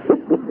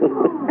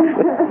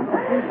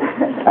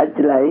 Such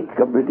like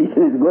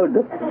competition is good.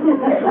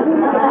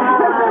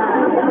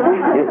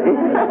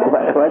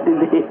 What is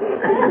it?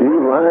 We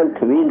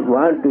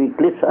want to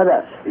eclipse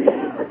others.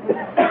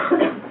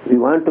 We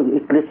want to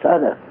eclipse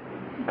others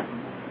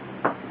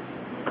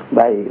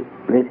by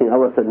placing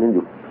ourselves in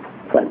the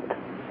front.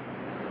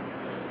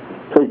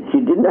 So she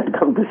did not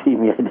come to see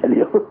me, I tell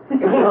you.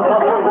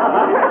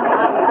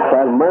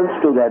 For months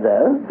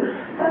together,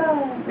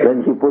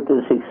 when she put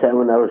in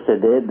 6-7 hours a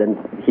day, then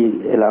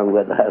she, along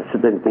with her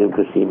husband, came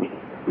to see me.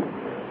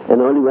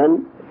 And only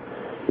when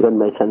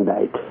my son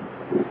died.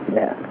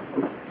 Yeah.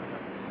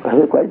 I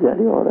was quite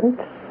very all right.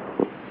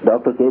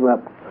 Doctor came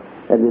up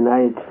at the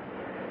night.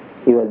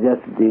 He was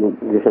just doing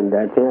this and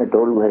that thing. I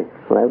told my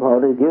wife,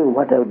 how is giving?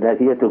 What have that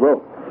here to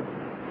go?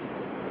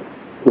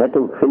 Let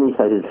him finish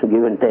his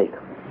give and take.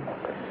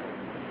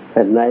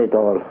 At night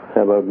or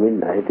about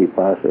midnight he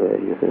passed away,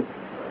 you see.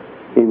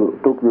 He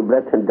took the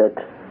breath and that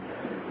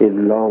is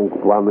long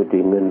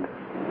vomiting and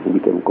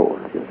became cold,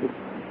 you see.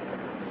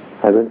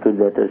 I went to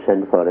that and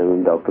sent for him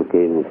and doctor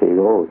came and said,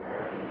 oh,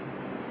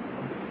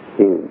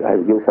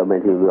 I'll give some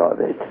and he'll be all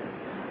right.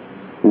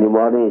 In the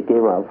morning he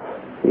came up,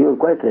 he was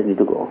quite ready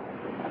to go.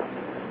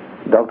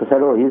 Doctor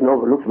said, oh, he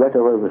looks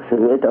better,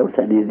 wait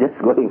outside, he's just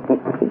going.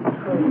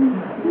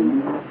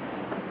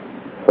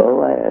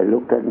 So I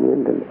looked at me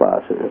and then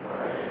passed.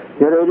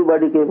 Here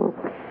everybody came up.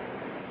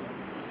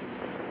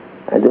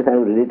 At the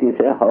time relatives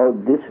say how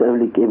this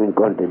family came in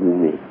contact with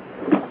me.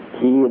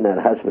 She and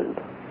her husband.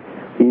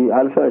 He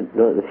also,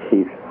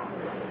 she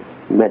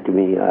met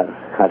me, or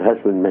her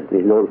husband met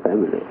me, his whole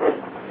family.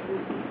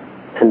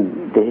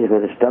 And they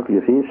were stuck, you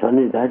see, son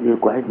is that,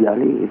 you're quite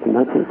jolly, it's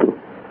nothing to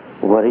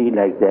worry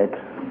like that.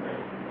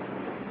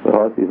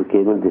 All people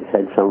came and they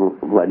said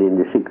somebody in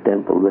the Sikh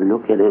temple, well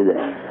look here,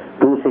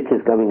 2 Sikhs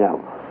is coming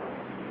out.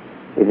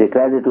 It's a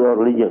credit to our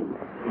religion.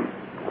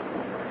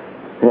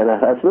 And her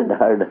husband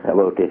heard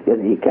about it.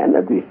 And he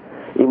cannot be.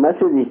 He must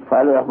be the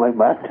father of my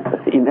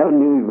master. He never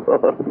knew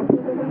before.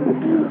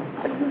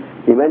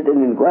 He went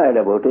and inquired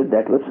about it.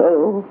 That was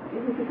so.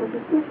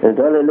 And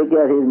told her, look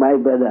here, he's my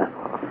brother.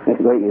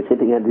 He's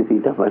sitting at the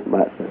feet of my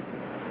master.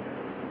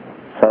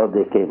 So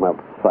they came up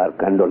for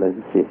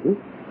condolence.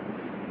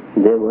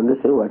 They wanted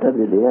to say, what are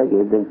they doing? I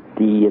gave them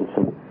tea and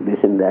some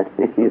this and that.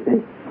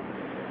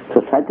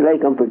 So such like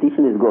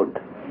competition is good.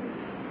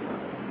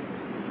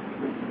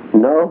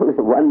 No,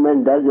 one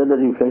man does, the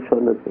other reflects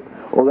on nothing.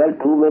 Oh well,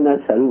 2 men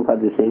are serving for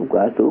the same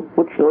cause, to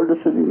put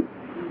shoulders to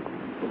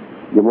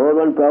the more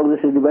one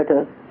progresses, the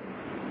better.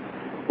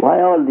 Why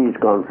all these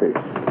conflicts?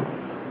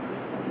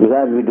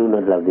 Because we do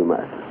not love the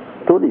Master.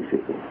 Truly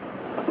speaking.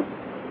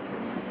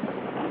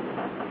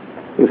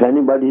 If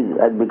anybody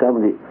has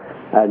become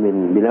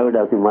beloved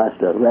of the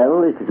Master,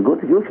 well, it is good.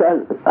 You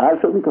shall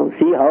also become.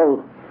 See how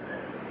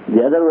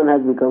the other one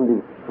has become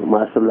the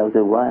Master loves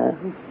him. Why?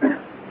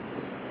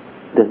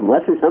 There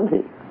must be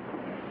something.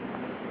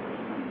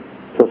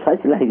 So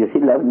such like, you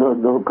see, love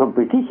no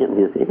competition,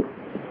 you see.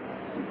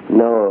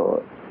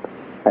 No,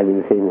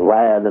 saying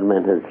why other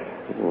men has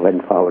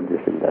went forward this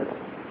and that.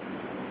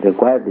 They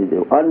quietly,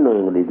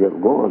 unknowingly, they will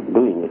go on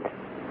doing it.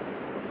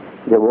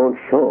 They won't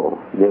show.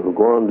 They will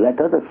go on, let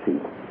others see.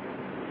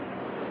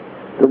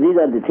 So these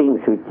are the things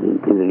which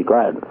is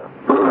required.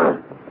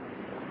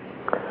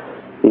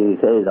 He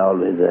says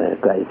always,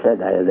 Christ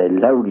said, as I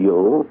loved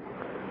you,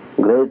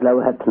 great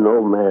love hath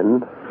no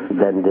man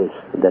than this,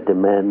 that a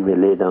man may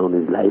lay down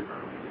his life,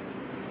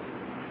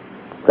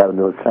 have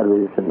no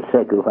service and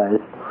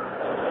sacrifice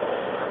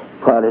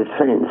for his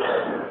friends.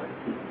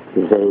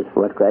 He says,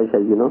 what Christ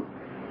says,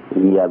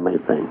 ye are my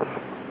friends.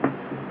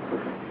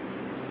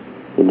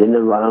 He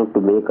didn't want to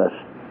make us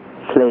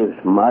slaves.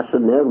 Master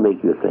never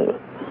make you slaves.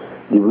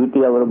 The beauty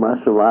of our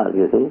Master was,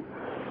 you see,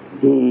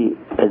 he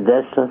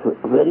addressed us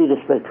very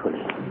respectfully.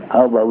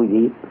 How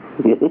Babuji,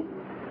 you see?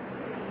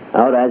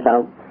 Our eyes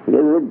are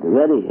very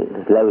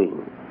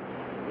loving.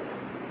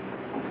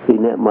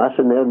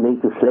 Master never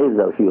makes you slaves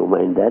of you,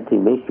 mind that. He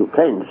makes you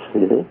friends,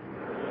 you see.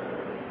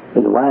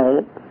 And why?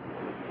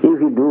 If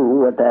you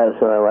do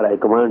whatever I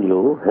command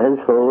you,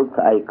 henceforth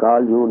I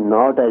call you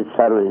not as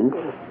servants,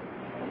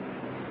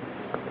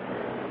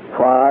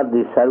 for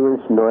the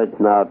servants knoweth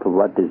not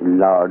what is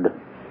Lord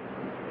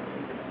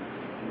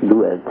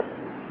doeth,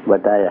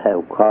 but I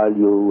have called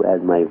you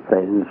as my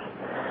friends.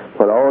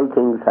 For all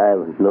things I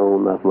have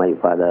known of my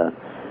Father,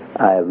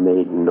 I have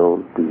made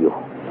known to you.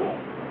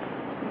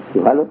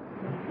 You follow?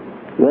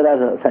 Where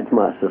are such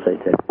masters, I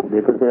said?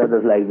 They consider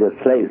others like their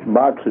slaves,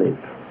 bought slaves.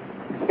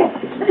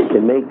 They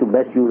make the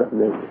best use of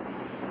them.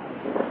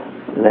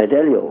 And I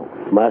tell you,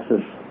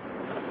 masters'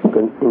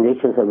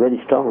 injections are very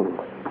strong.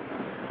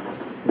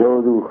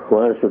 Those who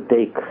want to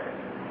take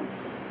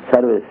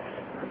service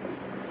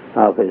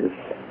of his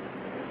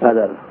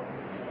other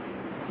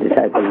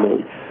disciple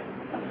mates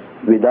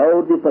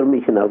without the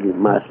permission of the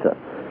master,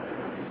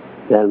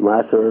 then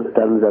master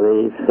turns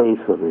away his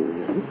face from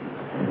him.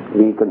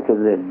 We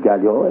consider that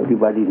judge,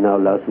 everybody now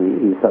loves me,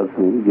 he serves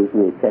me, gives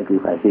me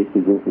sacrifices,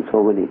 he gives me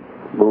so many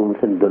boons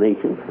and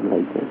donations and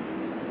like that.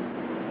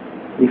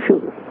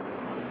 issues.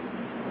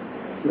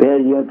 Where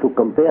you have to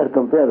compare.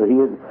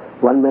 Here,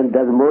 one man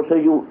does more, so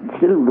you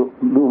still do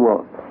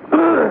more.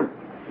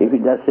 If you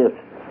just say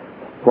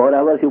 4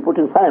 hours, you put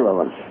in 5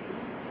 hours.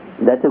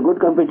 That's a good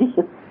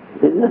competition,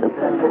 isn't it?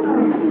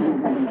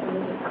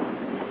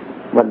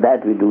 But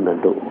that we do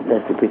not do.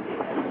 That's a pity.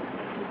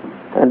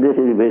 And this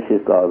is the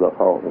basic cause of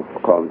our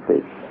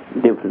conflict,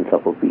 difference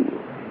of opinion.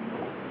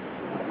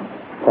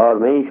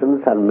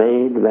 Formations are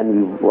made when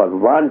we were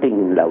wanting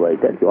in love, I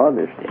tell you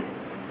honestly.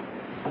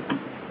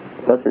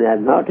 Person has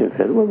not in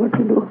well, what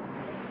to do?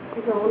 I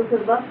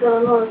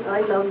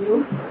love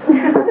you.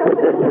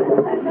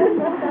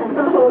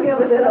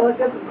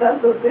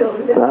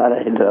 All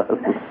right.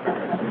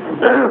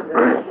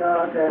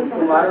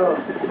 Tomorrow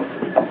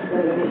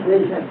there's an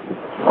initiation.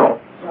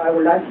 So I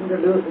would like to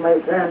introduce my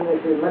friend,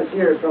 Mrs.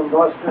 Mercier from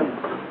Boston,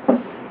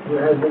 who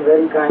has been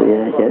very kind.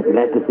 Yes,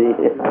 glad to see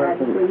you.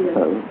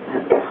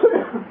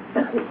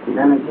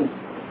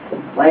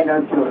 Why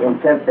don't you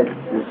interpret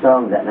the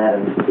song that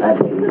Madam sang?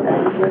 You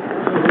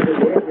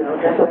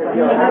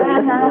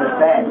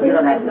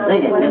don't have to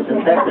sing it, just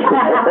interpret it.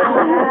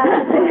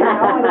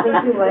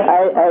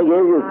 I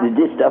gave you the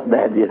gist of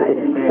that, you know.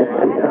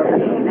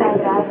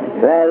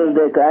 Well,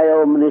 they cry,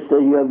 oh minister,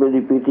 you have been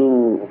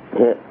repeating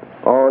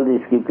all the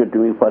scripture to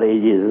me for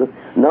ages.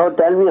 Now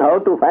tell me how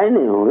to find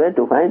him, where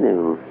to find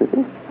him.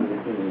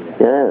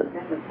 Yes,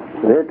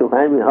 where to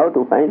find me, how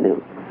to find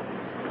him.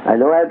 I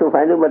know I have to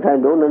find him, but I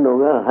don't know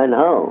where and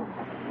how.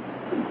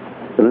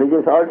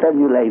 Religions all tell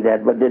you like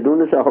that, but they do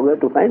not know where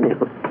to find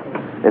him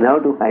and how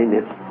to find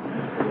him.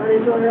 Oh,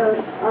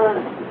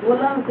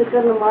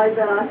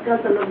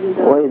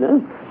 you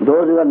know,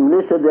 those who are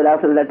ministers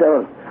thereafter let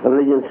our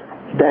religions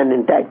stand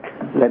intact.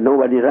 Let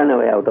nobody run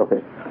away out of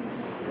it.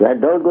 Well,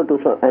 don't go to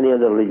any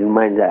other religion,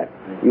 mind that.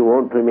 You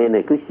won't remain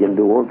a Christian,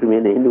 you won't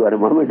remain a Hindu or a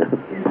Mohammedan.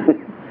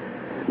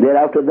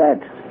 Thereafter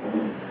that,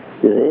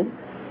 you see.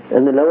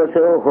 And the lovers say,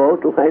 oh, how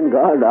to find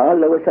God? All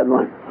lovers are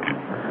one.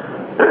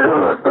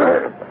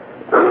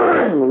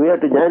 We have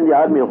to join the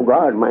army of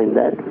God, mind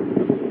that.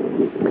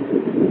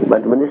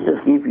 But ministers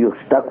keep you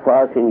stuck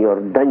fast in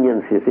your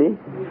dungeons, you see.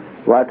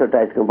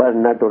 Watertight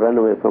compulsion not to run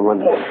away from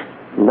one,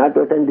 not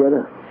to attend the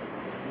other.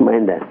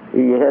 Mind that.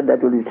 You hear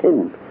that will be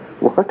sin.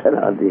 What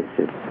are all these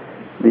sins?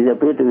 These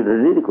appear to be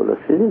ridiculous,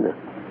 isn't it?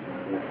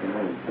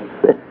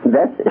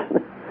 That's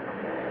it.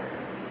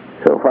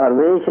 So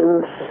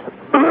formations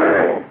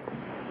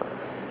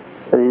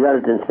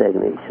result in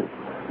stagnation.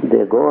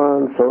 They go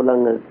on so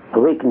long as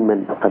awakened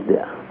men are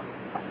there.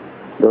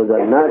 Those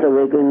are not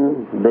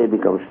awakened, they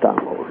become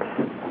strongholds.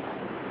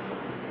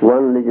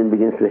 One religion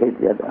begins to hate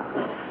the other.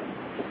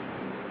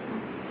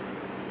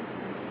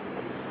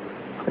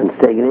 And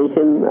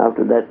stagnation,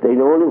 after that, they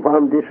only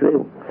form this way.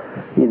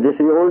 This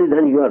way only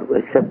then you are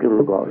acceptable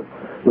to God.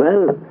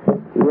 Well,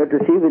 you have to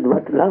see with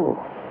what love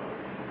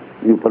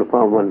you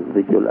perform one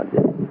ritual or the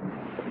other.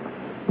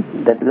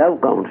 That love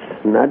counts,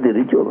 not the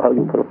ritual, how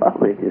you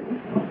perform it.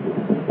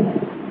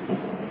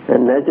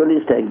 And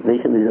naturally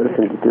stagnation results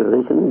in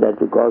deterioration. That's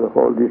the cause of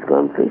all these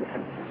conflicts.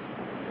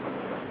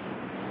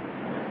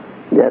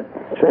 They are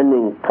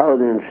spending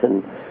thousands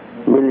and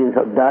millions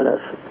of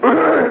dollars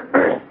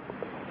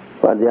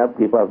for the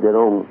upkeep of their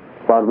own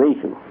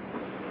formation.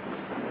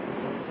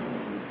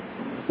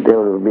 They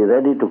will be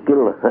ready to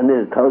kill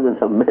hundreds,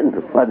 thousands of men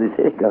for the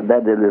sake of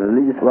that. They will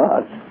religious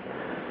wars.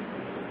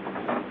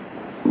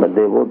 But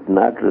they would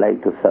not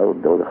like to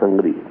serve those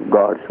hungry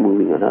gods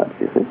moving on earth,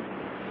 you see.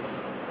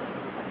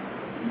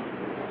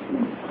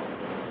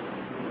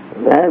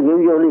 I give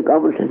you only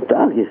common sense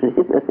talk, you see.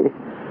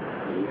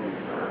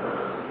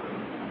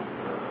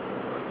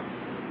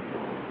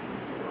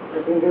 I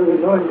think there will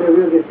be no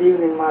interview this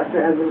evening. Master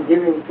has been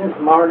giving since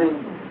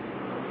morning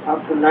up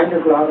to 9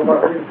 o'clock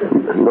about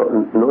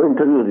No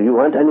interview. Do you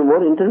want any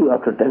more interview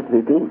after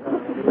 10:15?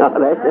 All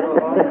right.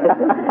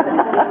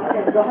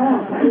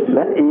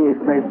 He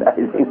is my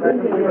sizing.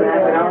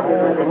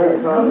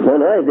 No,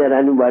 if there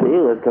anybody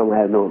who has come, I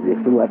have no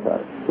objection. What's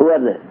all? Who are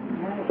they?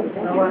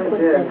 no one is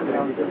there.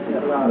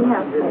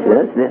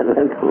 Yes, they are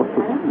welcome.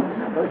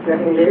 It's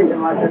getting late. The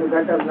master will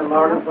get up in the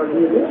morning for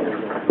you.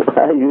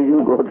 I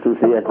usually go to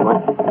see at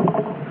once.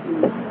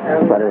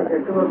 At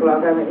 2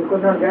 o'clock. I mean, he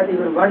could not get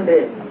even one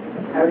day.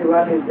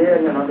 Everyone is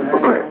there, you know, to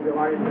hang the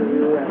one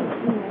interview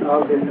and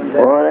all this and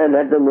that. All right,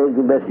 let them make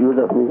the best use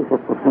of me.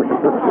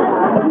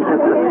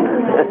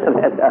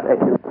 That's all right.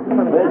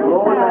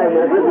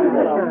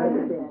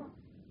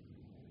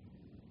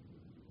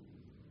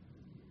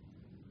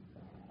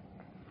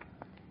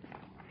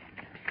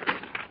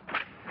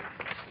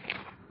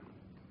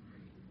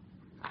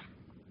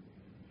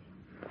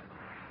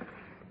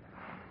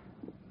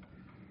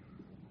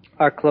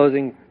 Our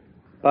closing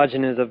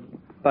bhajan is a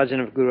bhajan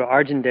of Guru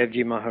Arjan Dev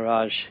Ji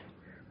Maharaj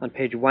on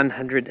page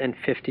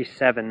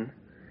 157.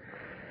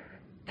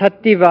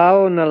 Tatti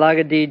vao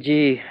nalagadi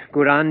ji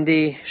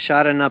gurandi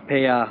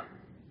sharanapaya.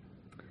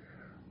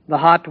 The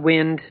hot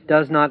wind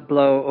does not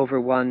blow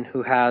over one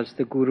who has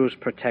the Guru's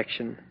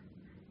protection.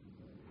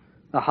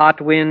 The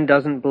hot wind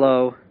doesn't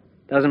blow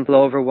doesn't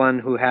blow over one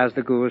who has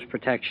the Guru's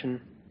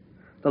protection.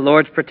 The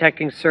Lord's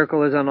protecting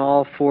circle is on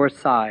all four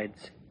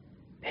sides.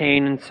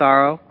 Pain and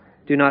sorrow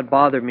do not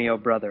bother me, O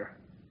brother.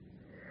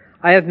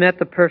 I have met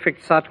the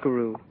perfect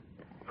Satguru,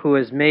 who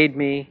has made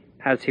me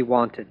as he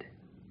wanted.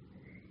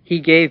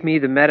 He gave me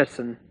the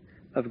medicine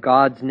of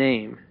God's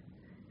name,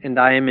 and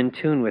I am in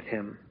tune with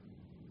him.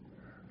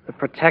 The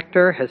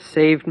protector has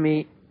saved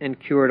me and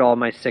cured all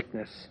my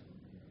sickness.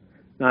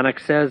 Nanak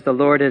says, the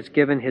Lord has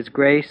given his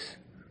grace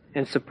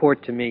and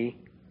support to me.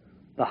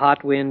 The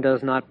hot wind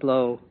does not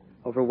blow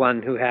over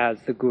one who has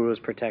the Guru's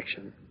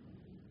protection.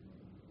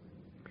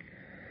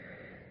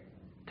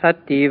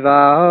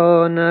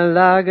 Tativao na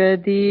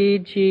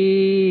lagadi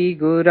ji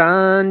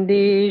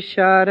gurandi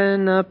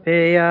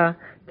sharanapeya.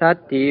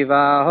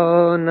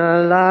 Tativao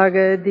na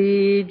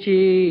lagadi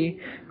ji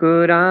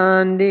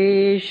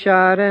gurandi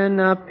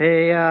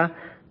sharanapeya.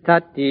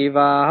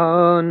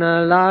 Tativao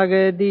na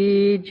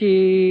lagadi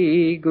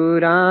ji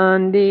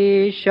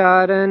gurandi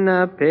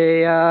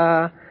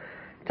sharanapeya.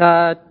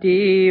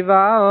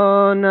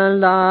 Tativao na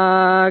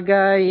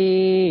lagai.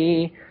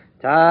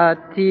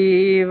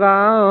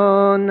 Tativao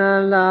na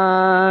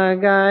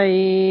lagai.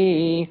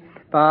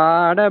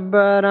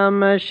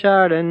 Parabaram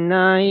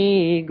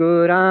sharanai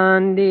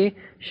gurandi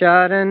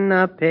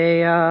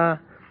sharanapeya.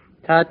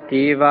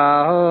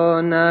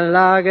 Tativao na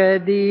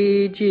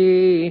lagadi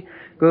ji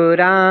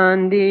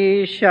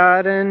gurandi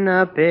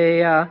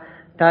sharanapeya.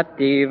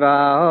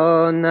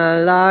 Tativao na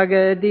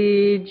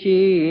lagadi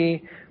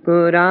ji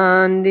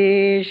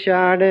gurandi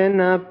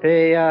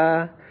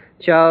sharanapeya.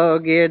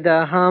 Chogirda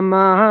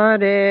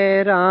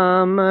hamare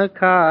Ram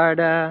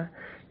khada.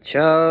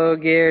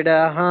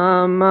 Chogirda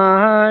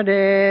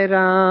hamare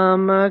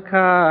Ram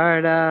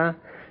khada.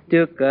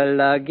 Dukh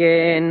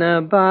lage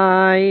na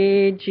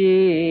bai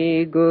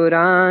ji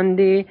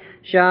gurandi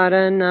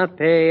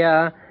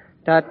sharanapeya.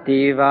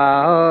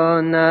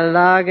 Tativao na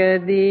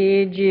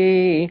lagadi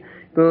ji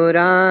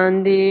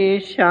gurandi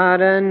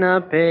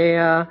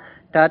sharanapeya.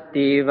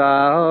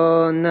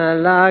 Tativao na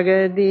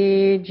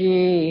lagadi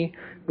ji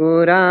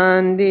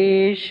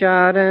gurandi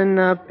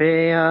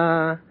sharanapeya.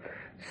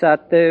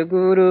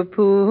 Satguru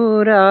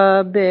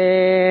pura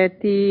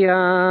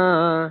betiya.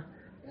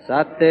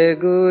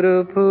 Satguru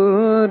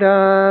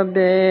pura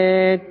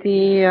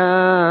betiya.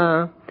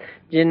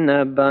 Jin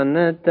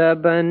banat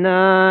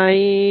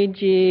banai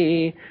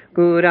ji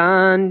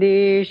gurandi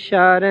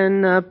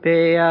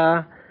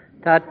sharanapeya.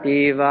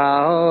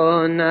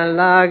 Tativao na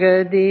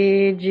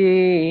lagadi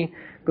ji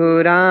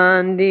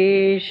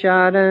gurandi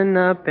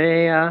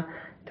sharanapeya.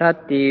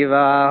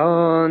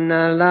 Tativao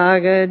na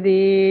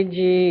lagadi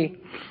ji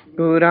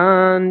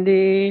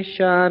gurandi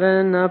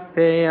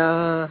sharanapeya.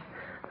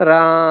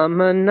 Ram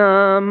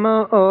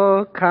nama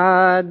o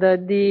khada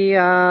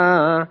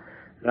diya.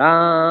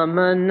 Ram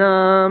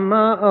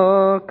nama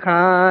o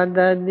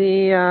khada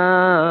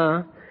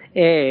diya.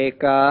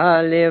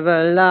 Eka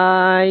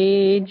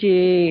livalai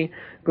ji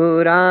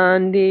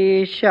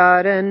gurandi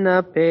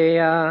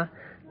sharanapeya.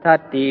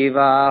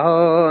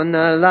 Tativao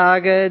na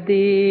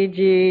lagadi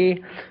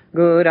ji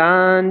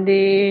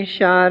gurandi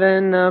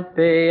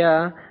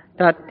sharanapeya.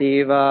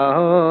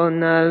 Tativao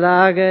na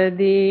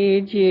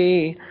lagadi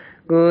ji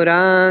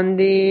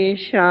gurandi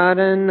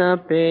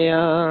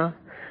sharanapeya.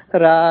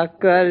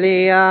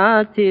 Rakaliya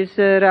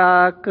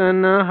tisra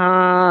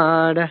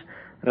kanahad.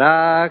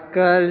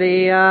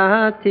 Rakaliya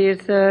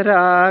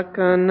tisra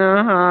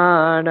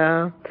kanahad.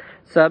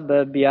 Sab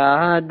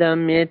byad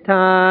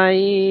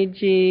mithai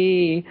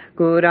ji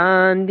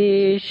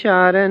gurandi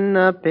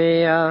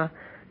sharanapeya.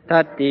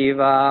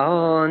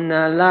 Tativao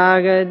na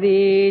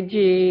lagadi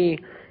ji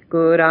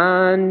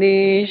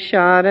gurandi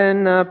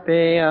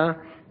sharanapeya.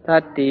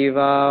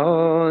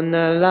 Tativao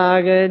na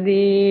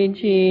lagadi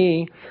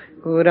ji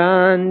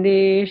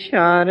gurandi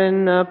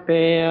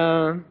sharanapeya.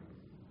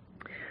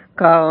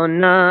 Kaho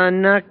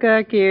nanak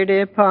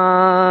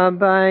kirpa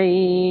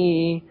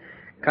bai.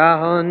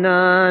 Kaho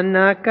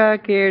nanak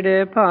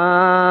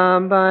kirpa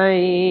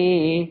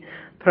bai.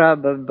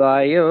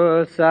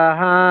 Prabhayo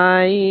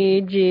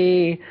sahai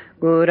ji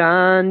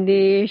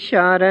gurandi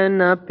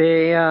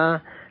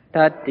sharanapeya.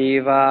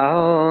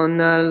 Tativao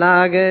na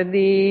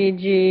lagadi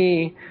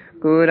ji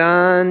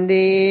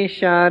gurandi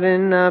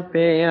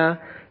sharanapeya.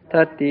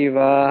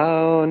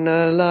 Tativao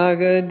na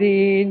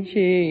lagadi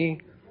ji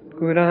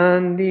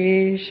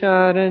gurandi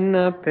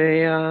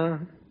sharanapeya.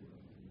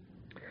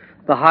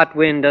 The hot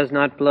wind does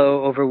not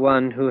blow over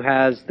one who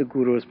has the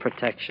Guru's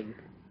protection.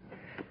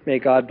 May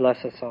God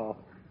bless us all.